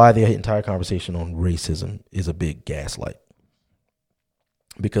this is why the entire conversation on racism is a big gaslight.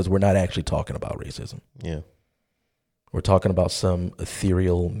 Because we're not actually talking about racism. Yeah. We're talking about some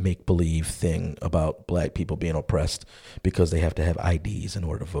ethereal make-believe thing about black people being oppressed because they have to have IDs in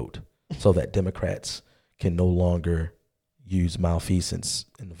order to vote. So that Democrats can no longer use malfeasance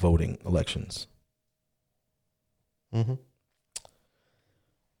in voting elections.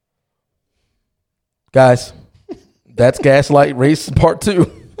 Guys, that's Gaslight Race Part 2.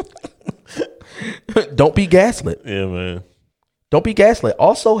 Don't be gaslit. Yeah, man. Don't be gaslit.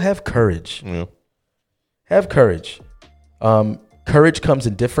 Also have courage. Yeah. Have courage. Courage comes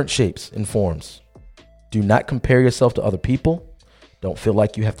in different shapes and forms. Do not compare yourself to other people. Don't feel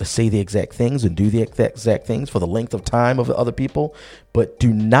like you have to say the exact things and do the exact things for the length of time of other people. But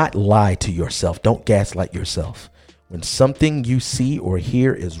do not lie to yourself. Don't gaslight yourself. When something you see or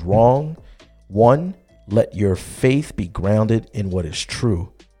hear is wrong, one, let your faith be grounded in what is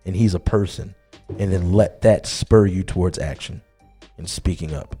true. And he's a person. And then let that spur you towards action and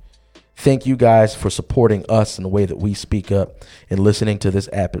speaking up. Thank you guys for supporting us in the way that we speak up and listening to this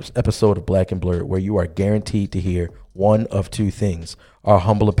episode of Black and Blurred, where you are guaranteed to hear one of two things: our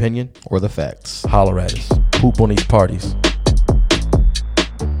humble opinion or the facts. Holler at us. Poop on these parties.